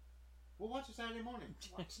 We'll watch it Saturday morning.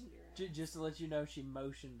 Watching your ass. Just to let you know, she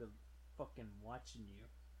motioned to fucking watching you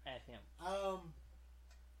at him.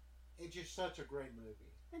 It's just such a great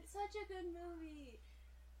movie. It's such a good movie.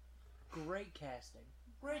 Great casting.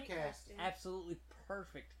 Great casting. Absolutely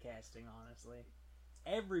perfect casting, honestly.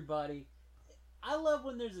 Everybody. I love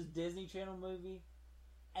when there's a Disney Channel movie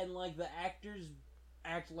and, like, the actors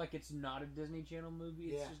act like it's not a Disney Channel movie.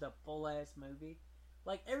 It's Yeah. just a full-ass movie.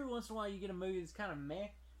 Like, every once in a while you get a movie that's kind of meh,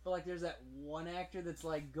 but, like, there's that one actor that's,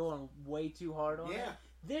 like, going way too hard on it. Yeah.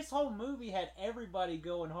 This whole movie had everybody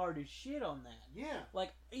going hard as shit on that. Yeah.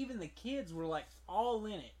 Like, even the kids were, like, all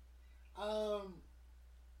in it.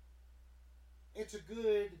 It's a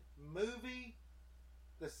good movie.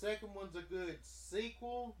 The second one's a good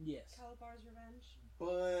sequel, Yes. Calabar's Revenge.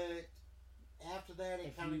 but after that it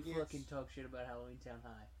If kind you of gets fucking talk shit about Halloween Town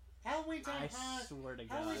High, Halloween Town I High. swear to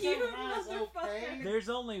Halloween God. You Town High is motherfucker. okay. There's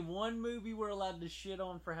only one movie we're allowed to shit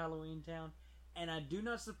on for Halloween Town, and I do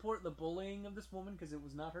not support the bullying of this woman because it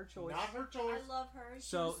was not her choice. Not her choice. I love her. She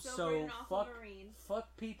So- was so so great in fuck- Aquamarine.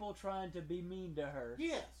 Fuck people trying to be mean to her.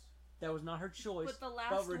 Yes. That was not her choice. But the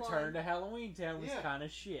last But Return one. to Halloween Town was Yeah. kind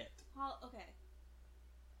of shit. Okay.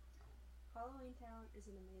 Halloween Town is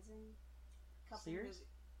an amazing Series?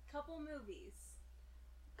 couple movies.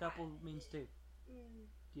 Couple means two. Mm.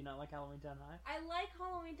 Do you not like Halloween Town High? I like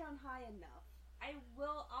Halloween Town High enough.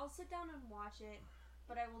 I'll sit down and watch it,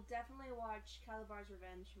 but I will definitely watch Calabar's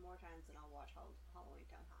Revenge more times than I'll watch Halloween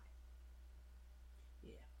Town High.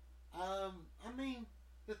 I mean,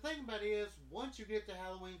 the thing about it is, once you get to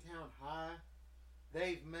Halloween Town High,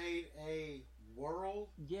 they've made a world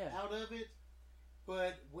Yeah. out of it.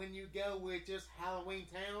 But when you go with just Halloween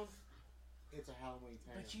Town, it's a Halloween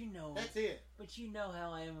Town. But you know, That's it. but you know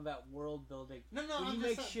how I am about world building. No, When I'm you just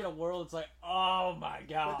make saying- shit a world, it's like, oh my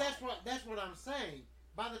god. But that's what I'm saying.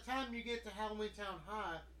 By the time you get to Halloween Town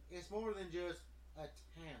High, it's more than just a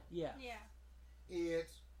town. Yeah. Yeah.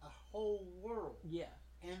 It's a whole world. Yeah.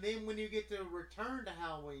 And then when you get to Return to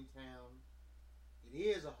Halloween Town, it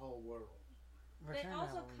is a whole world. Return They to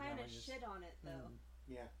also Halloween kind Town of is- shit on it though.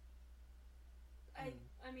 Yeah.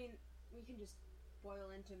 I mean, we can just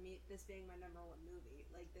boil into this being my number one movie.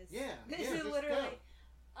 Like this. Yeah, This yeah, is just literally.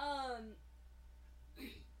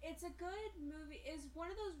 It's a good movie. It's one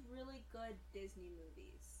of those really good Disney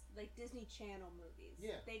movies, like Disney Channel movies.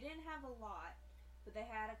 Yeah. They didn't have a lot, but they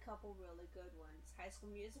had a couple really good ones. High School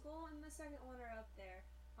Musical and the second one are up there.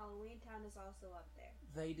 Halloween Town is also up there.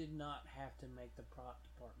 They did not have to make the prop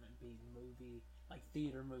department be movie, like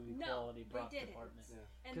theater movie No, quality they prop didn't. department. Yeah.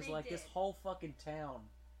 And Because they like did. this whole fucking town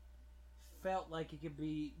felt like it could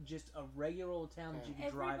be just a regular old town that you could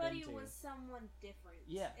drive Everybody into. was someone different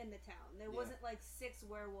Yeah. in the town. There Yeah. wasn't like 6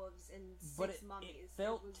 werewolves and 6 But it mummies.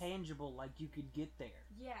 felt was, tangible, like you could get there.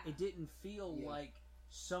 Yeah. It didn't feel Yeah. like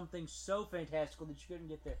something so fantastical that you couldn't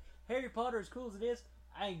get there. Harry Potter, as cool as it is,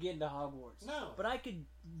 I ain't getting to Hogwarts. No. But I could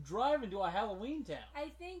drive into a Halloween town. I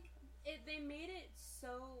think they made it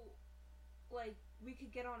so like we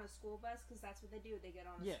could get on a school bus because that's what they do. They get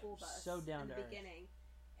on a Yeah, school bus so down in the to earth. beginning,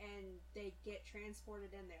 and they get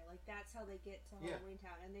transported in there. Like that's how they get to Yeah. Halloween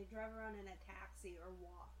Town, and they drive around in a taxi or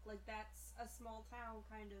walk. Like that's a small town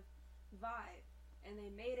kind of vibe, and they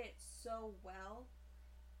made it so well,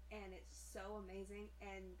 and it's so amazing.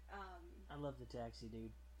 And I love the taxi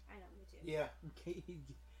dude. I know me too. Yeah.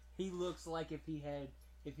 He looks like if he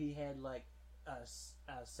had like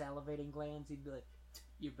salivating glands, he'd be like,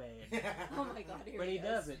 "You're bad." Oh my god, here But he he is.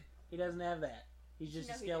 doesn't. He doesn't have that. He's just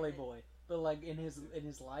No, a he skelly doesn't. boy. But like in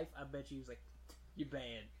his life, I bet you he's like, "You're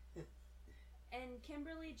bad." And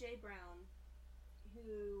Kimberly J. Brown,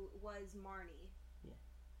 who was Marnie,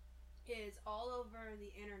 is all over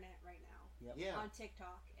the internet right now Yeah. on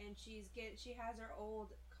TikTok, and she has her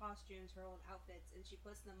old costumes, her old outfits, and she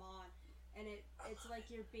puts them on, and it's like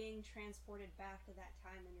you're being transported back to that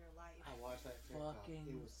time in your life. I watched that TikTok. Fucking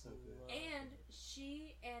It was so good. love And it.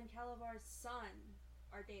 she and Calabar's son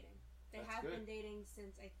are dating. They That's have good. been dating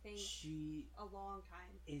since I think She a long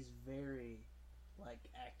time. is very like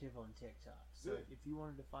active on TikTok. So Good. if you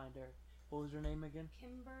wanted to find her, what was her name again?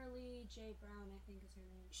 Kimberly J. Brown, I think is her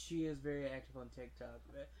name. She is very active on TikTok.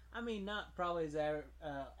 I mean, not probably as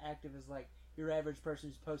active as like your average person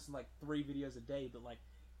who's posting like 3 videos a day, but like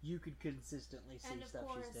you could consistently see And of stuff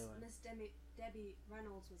course, she's doing. Miss Debbie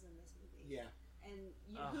Reynolds was in this movie. Yeah. And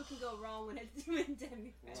Ugh. who can go wrong when it's with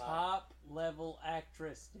Debbie Reynolds? Top level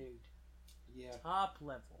actress, dude. Yeah. Top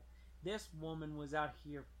level. This woman was out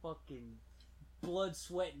here fucking blood,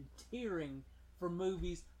 sweat, and tearing for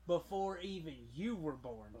movies before even you were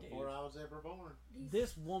born, Before dude. I was ever born.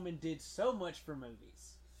 This woman did so much for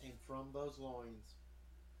movies. And from those loins,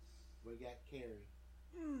 we got Carrie.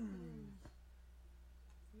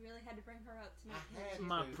 You really had to bring her up to make I had mention.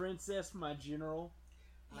 My Dude. princess, my general.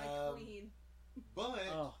 My queen. But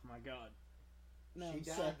Oh my god. No, She I'm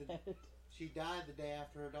died sad. she died the day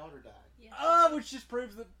after her daughter died. Yeah. Oh, which just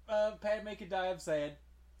proves that Padme could die of sad.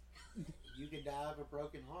 You can die of a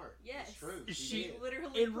broken heart. Yes. It's true. She- She did.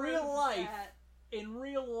 Literally in real proves life, that. In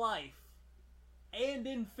real life and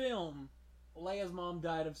in film, Leia's mom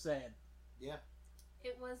died of sad. Yeah.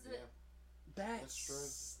 It was. Yeah. That's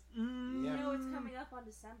true. Mm, Yeah. You know, it's coming up on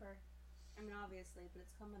December. I mean, obviously, but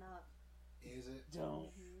it's coming up. Is it? Don't.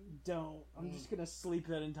 Mhm. Don't. I'm just gonna sleep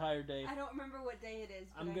that entire day. I don't remember what day it is.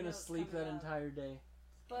 But I'm I know gonna it's sleep coming that up. entire day.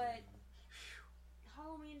 But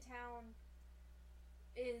Halloween Town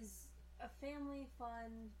is a family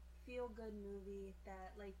fun, feel good movie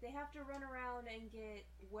that like they have to run around and get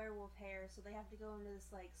werewolf hair, so they have to go into this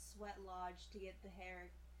like sweat lodge to get the hair,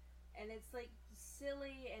 and it's like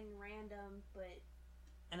silly and random, but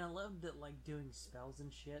And I loved that, like, doing spells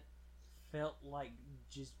and shit felt like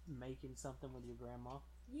just making something with your grandma.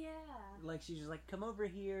 yeah. Like, she's just like, come over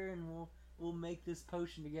here and we'll make this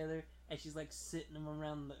potion together. And she's like sitting them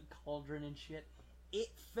around the cauldron and shit. It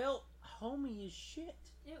felt homey as shit.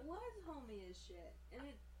 It was homey as shit, and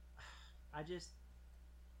it I just,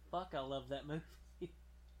 fuck, I love that movie.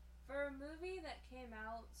 for a movie that came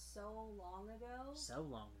out so long ago. So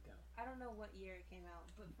long ago. I don't know what year it came out,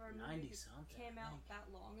 but for a movie 90 that something. came out that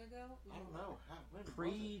long ago, I don't know. When was it?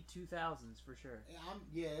 Pre-2000s for sure.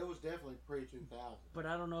 Yeah, it was definitely pre-2000. But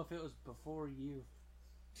I don't know if it was before you.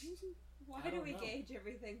 Why I do don't we know. gauge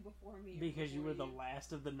everything before me? or Because you before were the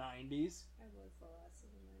last of the 90s. I was the last of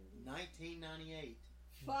the 90s. 1998.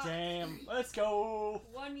 Fuck. Damn. Let's go.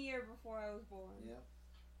 1 year before I was born. Yep.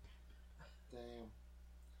 Damn.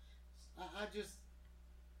 I just.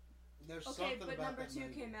 There's Okay, something but about number that 2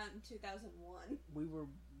 movie. came out in 2001. We were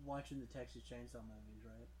watching the Texas Chainsaw movies,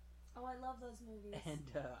 right? Oh, I love those movies. And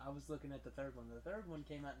I was looking at the third one. The third one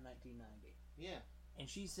came out in 1990. Yeah. And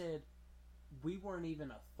she said, we weren't even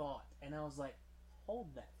a thought. And I was like,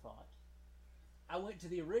 hold that thought. I went to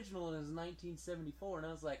the original and it was 1974, and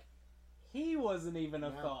I was like, he wasn't even a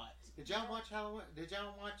No. thought. Did y'all watch Halloween? Did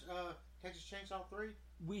y'all watch Texas Chainsaw 3?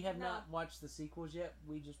 We have No. not watched the sequels yet.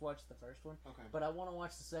 We just watched the first one. Okay. But I want to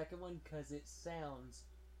watch the second one because it sounds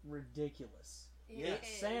ridiculous. It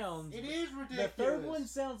is. sounds... It is The ridiculous. third one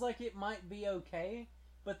sounds like it might be okay,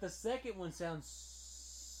 but the second one sounds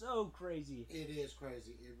so crazy. It is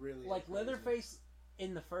crazy. It really Like, is crazy. Leatherface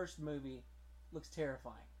in the first movie looks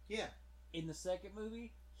terrifying. Yeah. In the second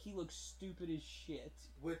movie, he looks stupid as shit.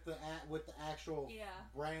 With the actual Yeah.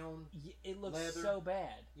 brown. It looks Leather. so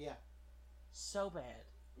bad. Yeah. So bad.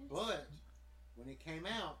 But when it came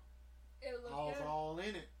out, It looked I was good. all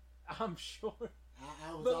in it. I'm sure.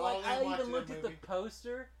 I was But, all like, in I watching even looked the at the movie.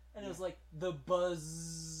 poster, and it was Yeah. like, the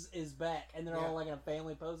buzz is back. And they're Yeah. all, like, in a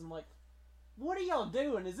family pose. I'm like, what are y'all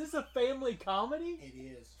doing? Is this a family comedy? It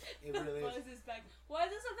is. It really Buzz is. is back. Why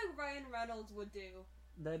is this something Ryan Reynolds would do?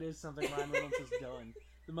 That is something Ryan Reynolds has done.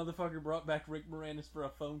 The motherfucker brought back Rick Moranis for a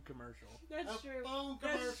phone commercial. That's A true. phone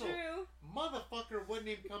That's commercial. true. Motherfucker wouldn't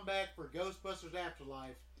even come back for Ghostbusters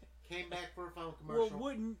Afterlife. Came back for a phone Well,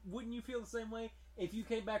 commercial. wouldn't you feel the same way if you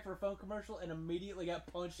came back for a phone commercial and immediately got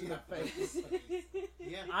punched in the Yeah. face?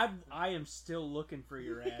 Yeah. I am still looking for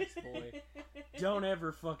your ass, boy. Don't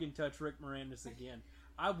ever fucking touch Rick Moranis again.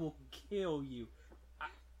 I will kill you.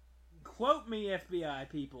 Quote me, FBI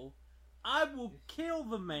people. I will kill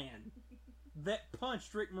the man that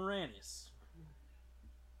punched Rick Moranis.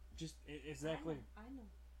 Just exactly. I know.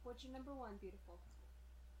 What's your number 1, beautiful?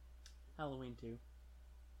 Halloween 2.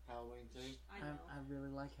 Halloween 2. I know. I really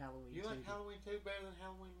like Halloween You 2. like Halloween 2 better than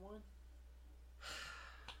Halloween 1?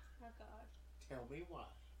 Oh God. Tell me why.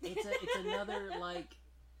 It's another, like,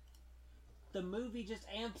 the movie just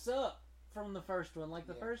amps up from the first one. Like,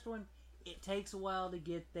 the Yeah. first one, it takes a while to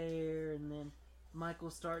get there, and then Michael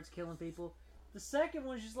starts killing people. The second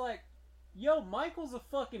one's just like, yo, Michael's a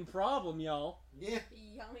fucking problem, y'all. Yeah.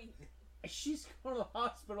 Yummy. She's going to the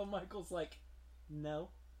hospital. Michael's like, no.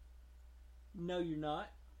 No, you're not.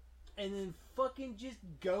 And then fucking just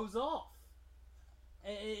goes off.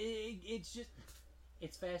 It's just,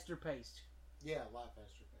 it's faster paced. Yeah, a lot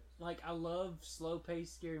faster paced. Like, I love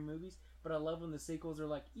slow-paced scary movies, but I love when the sequels are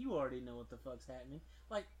like, you already know what the fuck's happening.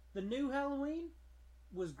 Like, the new Halloween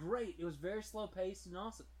was great. It was very slow-paced and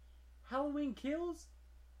awesome. Halloween Kills,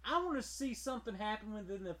 I want to see something happen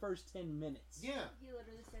within the first 10 minutes. Yeah. He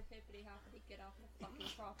literally said, "Hippity hoppity, get off the fucking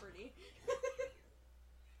property."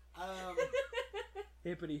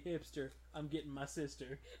 Hippity hipster, I'm getting my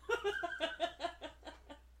sister.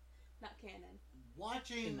 Not canon.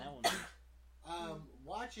 Watching In that one.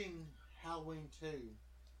 watching Halloween 2,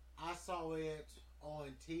 I saw it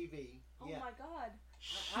on TV. Oh Yeah. my God.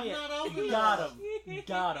 I'm Shit. not old Got enough. him.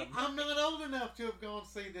 Got him. I'm not old enough to have gone to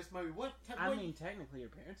see this movie. I what- mean, technically your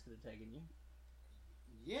parents could have taken you.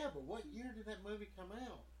 Yeah, but what year did that movie come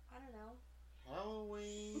out? I don't know.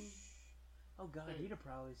 Halloween. Oh god, you'd have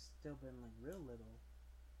probably still been like real little.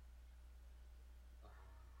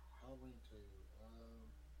 Halloween 2.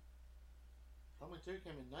 Halloween 2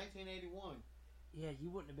 came in 1981. Yeah, you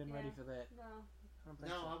wouldn't have been ready Yeah. for that. No. I don't think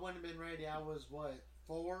No, so. I wouldn't have been ready. I was, what,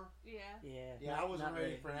 4. Yeah. Yeah. Yeah, I wasn't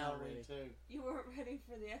ready for Halloween 2. You weren't ready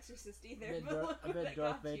for The Exorcist either. I bet, but look I where bet that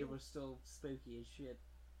Darth got Vader you. was still spooky as shit.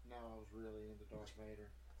 No, I was really into Darth Vader.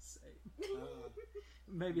 Uh,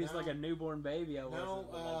 Maybe it's No. like a newborn baby. I wasn't. No,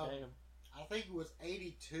 but like, damn. I think it was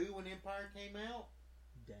 82 when Empire came out.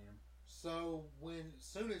 Damn. So as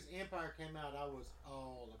soon as Empire came out, I was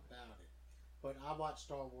all about it. But I watched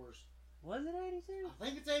Star Wars. Was it 82? I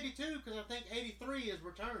think it's 82 because I think 83 is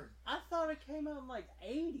Return. I thought it came out in like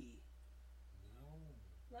 80.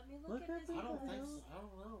 No, Let me Look look at at the- this. I don't think hell? so. I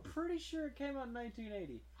don't know. Pretty sure it came out in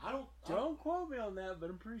 1980. Don't. Don't quote me on that, but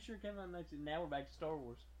I'm pretty sure it came out in 19. Now we're back to Star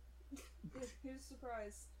Wars. Who's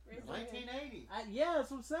surprised? Raise your hand. 1980. Yeah,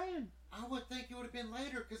 that's what I'm saying. I would think it would have been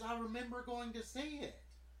later because I remember going to see it.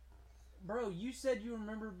 Bro, you said you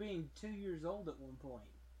remember being 2 years old at one point.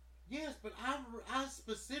 Yes, but I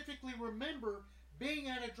specifically remember being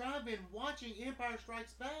at a drive-in watching Empire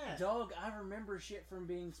Strikes Back. Dog, I remember shit from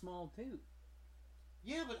being small too.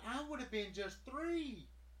 Yeah, but I would have been just 3.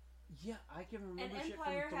 Yeah, I can And remember shit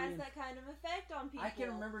Empire from 3 has and... that kind of effect on people. I can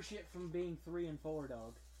remember shit from being 3 and 4,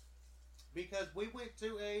 dog. Because we went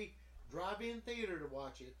to a drive-in theater to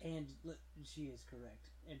watch it. And she is correct.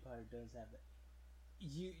 Empire does have it.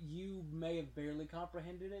 You may have barely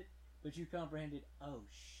comprehended it, but you comprehended, oh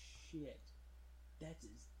shit, that's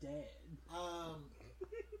his dad.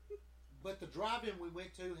 But the drive-in we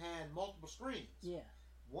went to had multiple screens. Yeah.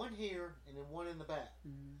 One here and then one in the back.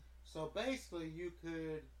 Mm-hmm. So basically you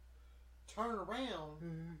could turn around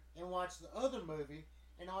Mm-hmm. and watch the other movie,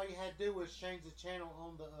 and all you had to do was change the channel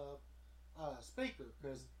on the speaker.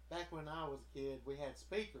 Because back when I was a kid, we had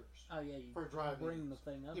speakers Oh yeah, you for drive-in. bring the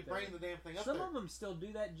thing up You there. bring the damn thing up Some there. of them still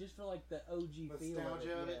do that just for like the OG feel of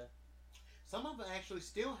Nostalgia it. of it. Some of them actually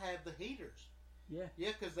still have the heaters. Yeah. Yeah,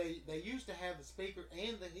 because they used to have the speaker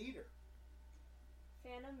and the heater.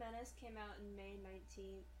 Phantom Menace came out in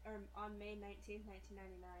on May 19th,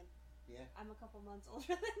 1999. Yeah. I'm a couple months older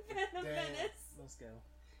than Phantom Damn. Menace. Let's go.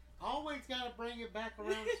 Always got to bring it back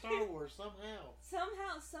around to Star Wars somehow.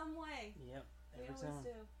 Somehow, some way. Yep. We Every always time.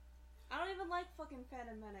 do. I don't even like fucking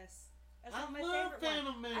Phantom Menace. That's I not my love favorite one.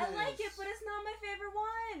 Phantom Menace. I like it, but it's not my favorite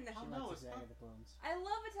one. She Oh, no, likes it's Attack not. of the Clones. I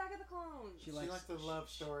love Attack of the Clones. She She likes the love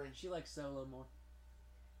story. She likes Solo more.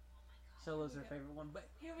 Solo's her favorite one. But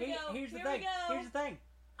Here we go. here's the Here we thing. go. Here's the thing.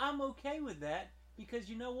 I'm okay with that because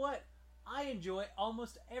you know what? I enjoy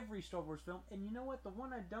almost every Star Wars film, and you know what? The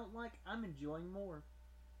one I don't like, I'm enjoying more.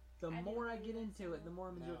 The I more I didn't get like into it, Solo. the more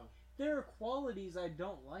I'm enjoying. No, There are qualities I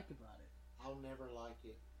don't like about it. I'll never like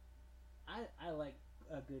it. I like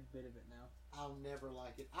a good bit of it now. I'll never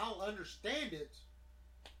like it. I'll understand it.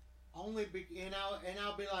 And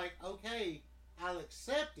I'll be like, okay, I'll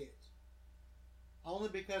accept it. Only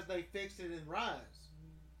because they fixed it in Rise.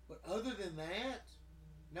 But other than that,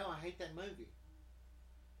 no, I hate that movie.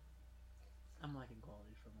 I'm liking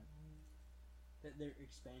qualities from it. That they're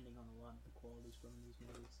expanding on a lot of the qualities from these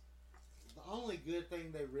movies. The only good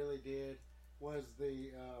thing they really did was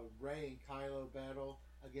the Rey and Kylo battle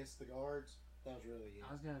against the guards. That was really it.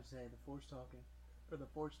 I was gonna say the Force talking, or the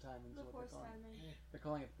Force timing is The what Force they're calling it. timing. They're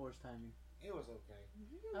calling it Force timing. It was okay.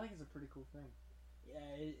 I think it's a pretty cool thing. Yeah,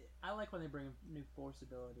 I like when they bring new Force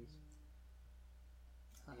abilities.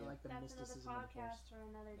 I Yeah. like the That's another mysticism of the podcast Force. for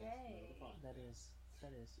another That's day. another podcast.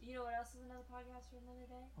 That is. You know what else is another podcast for another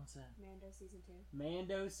day? What's that? Mando season 2.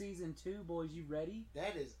 Mando season 2, boys. You ready?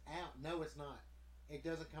 That is out. No, it's not. It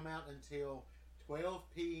doesn't come out until 12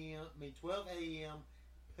 a.m.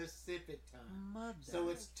 Pacific time. Mother. So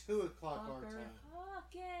it's 2 o'clock our Fucker. time.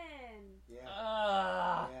 Fucking. Yeah.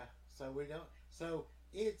 Ah. Yeah. So we don't. So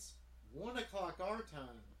it's 1 o'clock our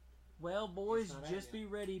time. Well, boys, It's not out just yet. be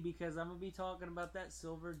ready because I'm gonna be talking about that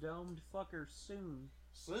silver domed fucker soon.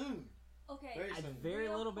 Soon. Okay. Very A soon. very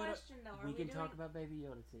Real little bit. question, though. Are We can doing... talk about Baby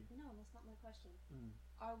Yoda too. No, that's not my question. Mm.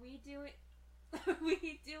 Are we doing? Are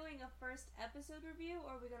we doing a first episode review,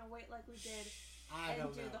 or are we gonna wait like we did I and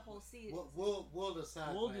don't do know. the whole season? We'll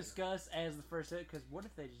decide. We'll later. discuss as the first because what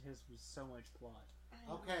if they just have so much plot? I don't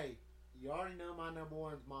know. Okay. You already know my number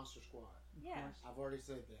one is Monster Squad. Of Yeah. course. I've already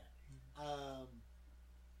said that.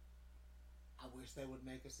 I wish they would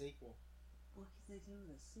make a sequel. What could they do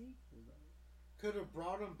with a sequel though? Could have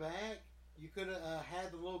brought them back. You could have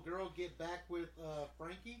had the little girl get back with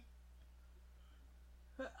Frankie.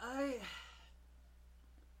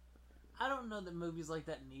 I don't know that movies like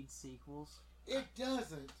that need sequels, It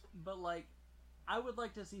doesn't. but like, I would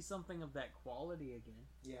like to see something of that quality again.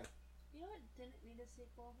 Yeah. You know what didn't need a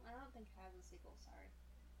sequel? I don't think has a sequel. Sorry.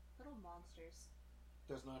 Little Monsters.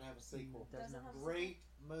 does not have a sequel. Doesn't have a Great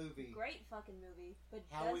movie. Great fucking movie, but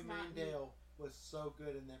Howie does not Mandel was so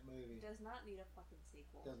good in that movie. does not need a fucking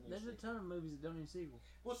sequel. Doesn't need There's a sequel. ton of movies that don't need sequel.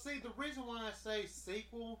 Well, see, the reason why I say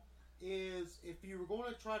sequel is if you were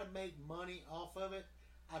going to try to make money off of it,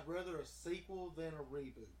 I'd rather a sequel than a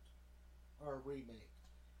reboot or a remake.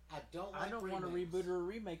 I don't want a remakes. reboot or a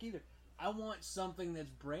remake either. I want something that's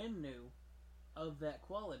brand new of that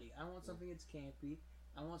quality. I want something that's campy.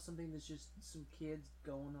 I want something that's just some kids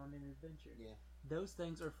going on an adventure. Yeah. Those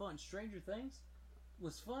things are fun. Stranger Things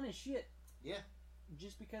was fun as shit. Yeah.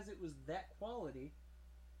 Just because it was that quality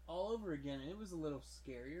all over again. And it was a little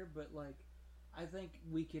scarier, but like, I think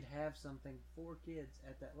we could have something for kids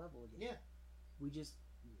at that level again. Yeah. We just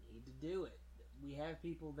need to do it. We have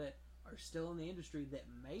people that are still in the industry that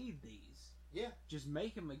made these. Yeah. Just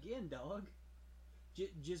make them again, dog.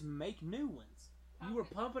 Just make new ones. You were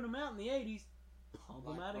pumping them out in the 80s. Pump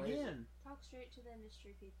them Like out crazy. again. Talk straight to the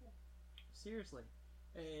industry people. Seriously.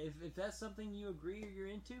 If that's something you agree or you're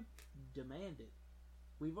into, demand it.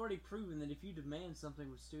 We've already proven that if you demand something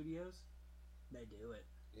with studios, they do it.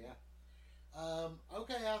 Yeah.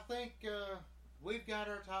 Okay, I think we've got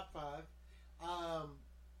our top 5.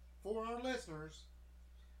 For our listeners,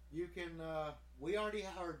 you can. We already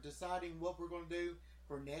are deciding what we're going to do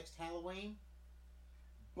for next Halloween,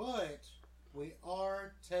 but we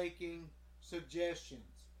are taking suggestions.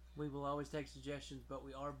 We will always take suggestions, but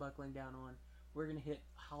we are buckling down on. We're going to hit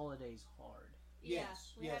holidays hard.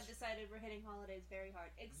 Yes, we yes. have decided we're hitting holidays very hard,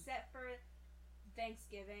 except for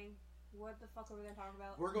Thanksgiving. What the fuck are we gonna talk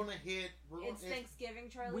about? We're going to hit. It's Thanksgiving,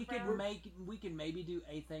 Charlie We Brown. we can maybe do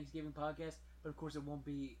a Thanksgiving podcast, but of course it won't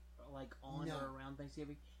be like on No. or around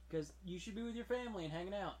Thanksgiving because you should be with your family and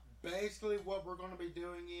hanging out. Basically, what we're going to be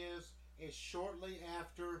doing is shortly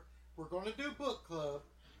after we're going to do book club,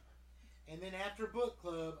 and then after book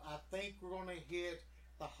club, I think we're going to hit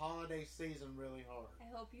the holiday season really hard.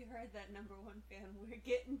 I hope you heard that, number one fan. We're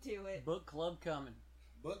getting to it. Book club coming.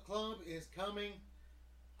 Book club is coming.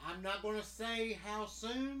 I'm not going to say how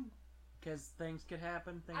soon, Because things could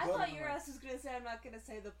happen. Things I could thought go your away. ass was gonna say I'm not gonna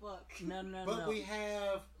say the book. No, but no. we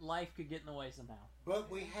have Life could get in the way somehow.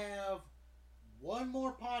 one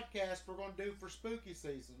more podcast we're going to do for spooky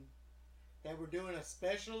season that we're doing a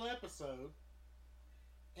special episode,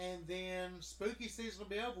 and then spooky season will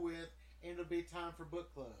be over with, and it'll be time for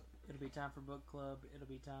book club. It'll be time for book club. It'll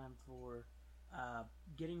be time for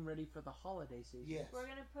getting ready for the holiday season. Yes. We're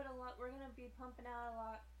gonna be pumping out a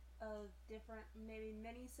lot of different, maybe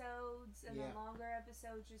mini-sodes and then longer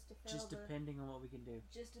episodes just to fill Just depending on what we can do.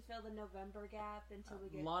 just to fill the November gap until we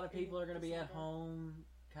get. A lot of people into are going to be at December. home,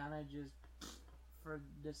 kind of just for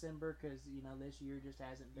December because this year just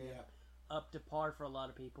hasn't been Yeah. up to par for a lot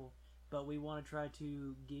of people. But we want to try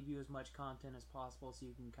to give you as much content as possible so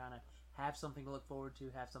you can kind of have something to look forward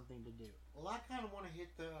to, have something to do. Well, I kind of want to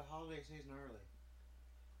hit the holiday season early.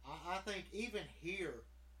 I think even here,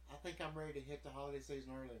 I think I'm ready to hit the holiday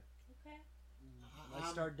season early. Okay. Let's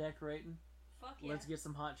start decorating. Fuck yeah. Let's get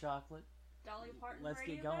some hot chocolate. Dolly Parton let's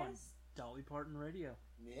radio, get going. guys? Dolly Parton Radio.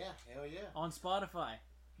 Yeah, hell yeah. On Spotify.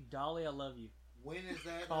 Dolly, I love you. When is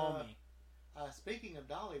that? Call me. Speaking of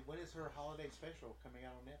Dolly, when is her holiday special coming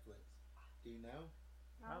out on Netflix? Do you know?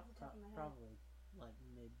 Not off the top of my head. Probably like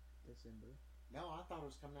mid-December. No, I thought it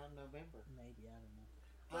was coming out in November. Maybe, I don't know.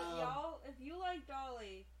 But y'all, if you like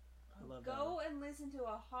Dolly, I love go Dolly. and listen to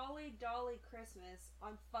a Holly Dolly Christmas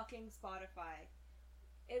on fucking Spotify.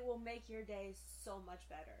 It will make your day so much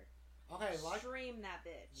better. Okay, Stream that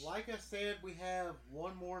bitch. like I said, we have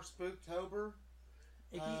one more Spooktober.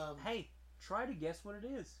 If you, hey, try to guess what it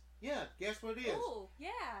is. Yeah, guess what it is? Oh, yeah,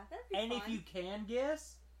 that'd be And fun. if you can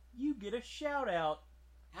guess, you get a shout out.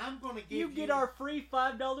 I'm going to give You get our free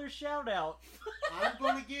 $5 shout out. I'm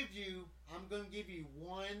going to give you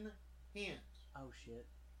one hint. Oh shit.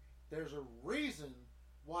 There's a reason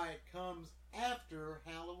why it comes after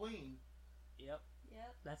Halloween. Yep.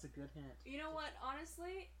 Yep. That's a good hint. You know what?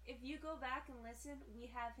 Honestly, if you go back and listen, we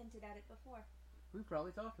have hinted at it before. We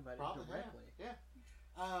probably talked about Probably it directly. have.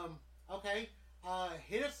 Yeah. Okay.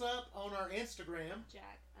 Hit us up on our Instagram.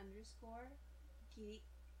 Jack_Geek.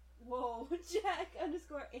 Whoa.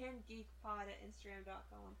 Jack_and_Geek_pod at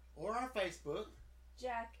Instagram.com. Or our Facebook.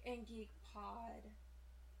 Jack and Geek Pod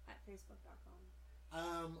at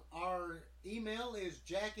Facebook.com. Our email is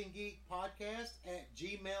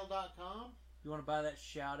jackandgeekpodcast@gmail.com. You want to buy that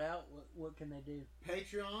shout out? What can they do?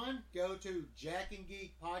 Patreon. Go to Jack and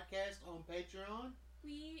Geek Podcast on Patreon.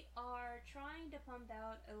 We are trying to pump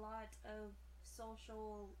out a lot of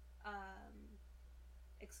social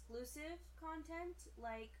exclusive content.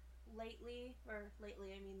 Like lately, I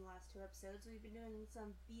mean the last 2 episodes, we've been doing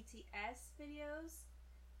some BTS videos.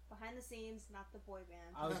 behind the scenes, not the boy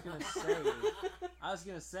band. I was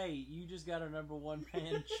gonna say, you just got our number one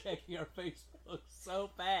fan checking our Facebook so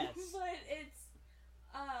fast. But it's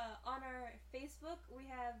on our Facebook. We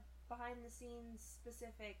have behind the scenes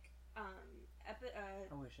specific I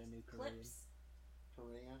wish I knew Korean. clips.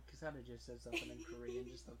 Korean. Because I'd have just said something in Korean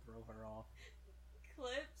just to throw her off.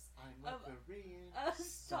 Clips I'm Of- a Korean. us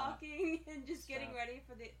Stop. talking and just getting Stop. ready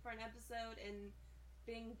for an episode and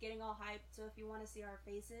getting all hyped. So if you want to see our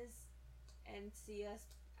faces and see us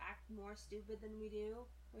act more stupid than we do,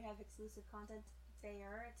 we have exclusive content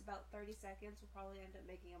there. It's about 30 seconds. We'll probably end up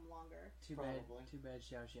making them longer. Too Probably. bad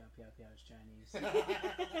Xiao Xiao Piao Piao is Chinese.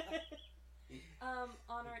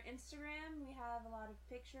 On our Instagram, we have a lot of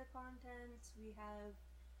picture content.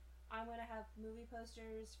 I'm gonna have movie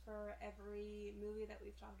posters for every movie that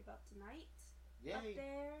we've talked about tonight up Yay.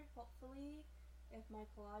 there. Hopefully, if my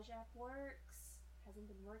collage app works. Hasn't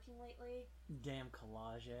been working lately. Damn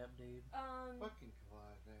collage app, dude. Fucking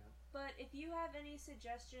collage now. But if you have any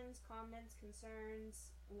suggestions, comments,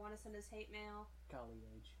 concerns, want to send us hate mail,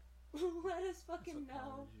 College. let us That's fucking what know.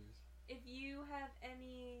 college is. If you have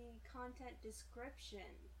any content description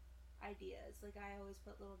ideas, like I always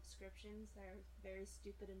put little descriptions that are very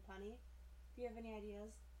stupid and punny. If you have any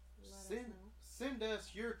ideas, let us know. Send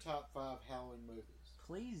us your top 5 Halloween movies.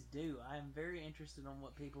 Please do. I am very interested on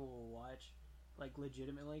what people will watch, like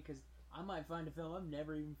legitimately, because I might find a film I've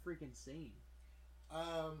never even freaking seen.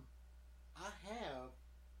 I have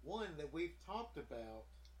one that we've talked about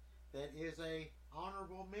that is a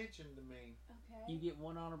honorable mention to me. Okay. You get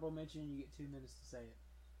one honorable mention and you get 2 minutes to say it.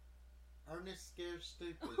 Ernest Scared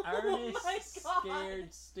Stupid. Ernest my God.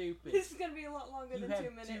 Scared Stupid. This is gonna be a lot longer You than have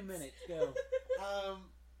 2 minutes. 2 minutes. Go.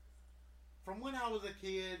 From when I was a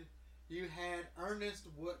kid, you had Ernest,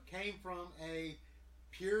 what came from a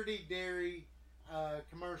Purity Dairy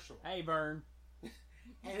commercial. Hey, Vern.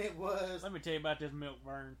 And it was, Let me tell you about this milk,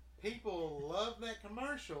 Vern. people loved that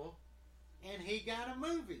commercial, and he got a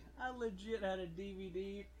movie. I legit had a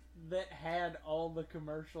DVD that had all the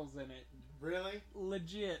commercials in it. Really?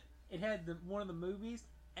 Legit. It had one of the movies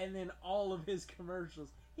and then all of his commercials.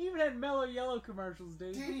 He even had Mellow Yellow commercials,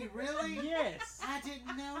 dude. Did he really? Yes. I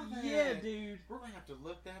didn't know that. Yeah, dude. We're going to have to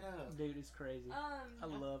look that up. Dude, it's crazy. I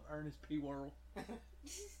love Ernest P. Worrell.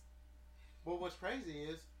 Well, what's crazy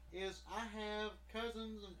is I have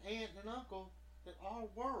cousins and aunt and uncle that are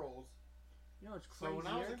Worrells. You know what's So crazy? when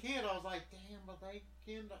I was a kid, I was like, damn, are they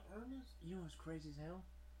kin to Ernest? You know what's crazy as hell?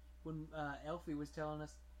 When Elfie was telling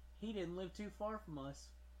us he didn't live too far from us.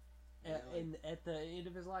 Really? And at the end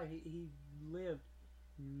of his life, he lived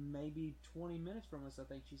maybe 20 minutes from us, I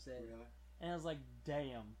think she said. Really? And I was like,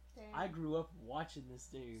 damn. I grew up watching this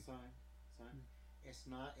dude. Son, it's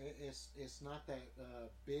not that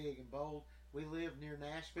big and bold. We live near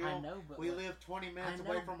Nashville. I know, but we like, live 20 minutes I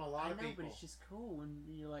know, away from a lot of I know, people. but it's just cool when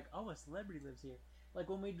you're like, oh, a celebrity lives here. Like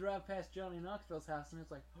when we drive past Johnny Knoxville's house, and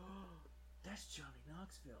it's like, oh, that's Johnny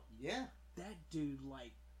Knoxville. Yeah. That dude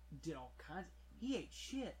like did all kinds. He ate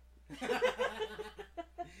shit.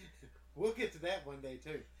 We'll get to that one day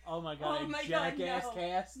too. Oh my god, Oh a my God, Jackass no.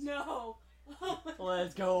 cast. No.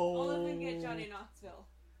 Let's go. Only if we get Johnny Knoxville.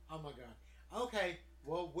 Oh my god. Okay.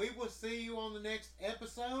 Well, we will see you on the next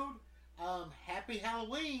episode. Happy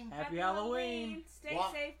Halloween. Happy Halloween. Stay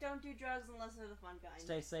safe. Don't do drugs unless they're the fun kind.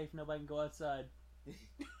 Stay safe. Nobody can go outside.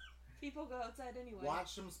 People go outside anyway.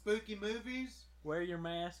 Watch some spooky movies. Wear your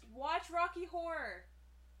mask. Watch Rocky Horror.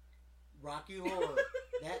 Rocky Horror.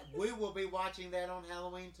 That we will be watching that on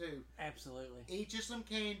Halloween too. Absolutely. Eat you some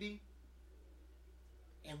candy.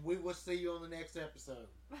 And we will see you on the next episode.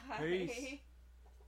 Bye. Peace.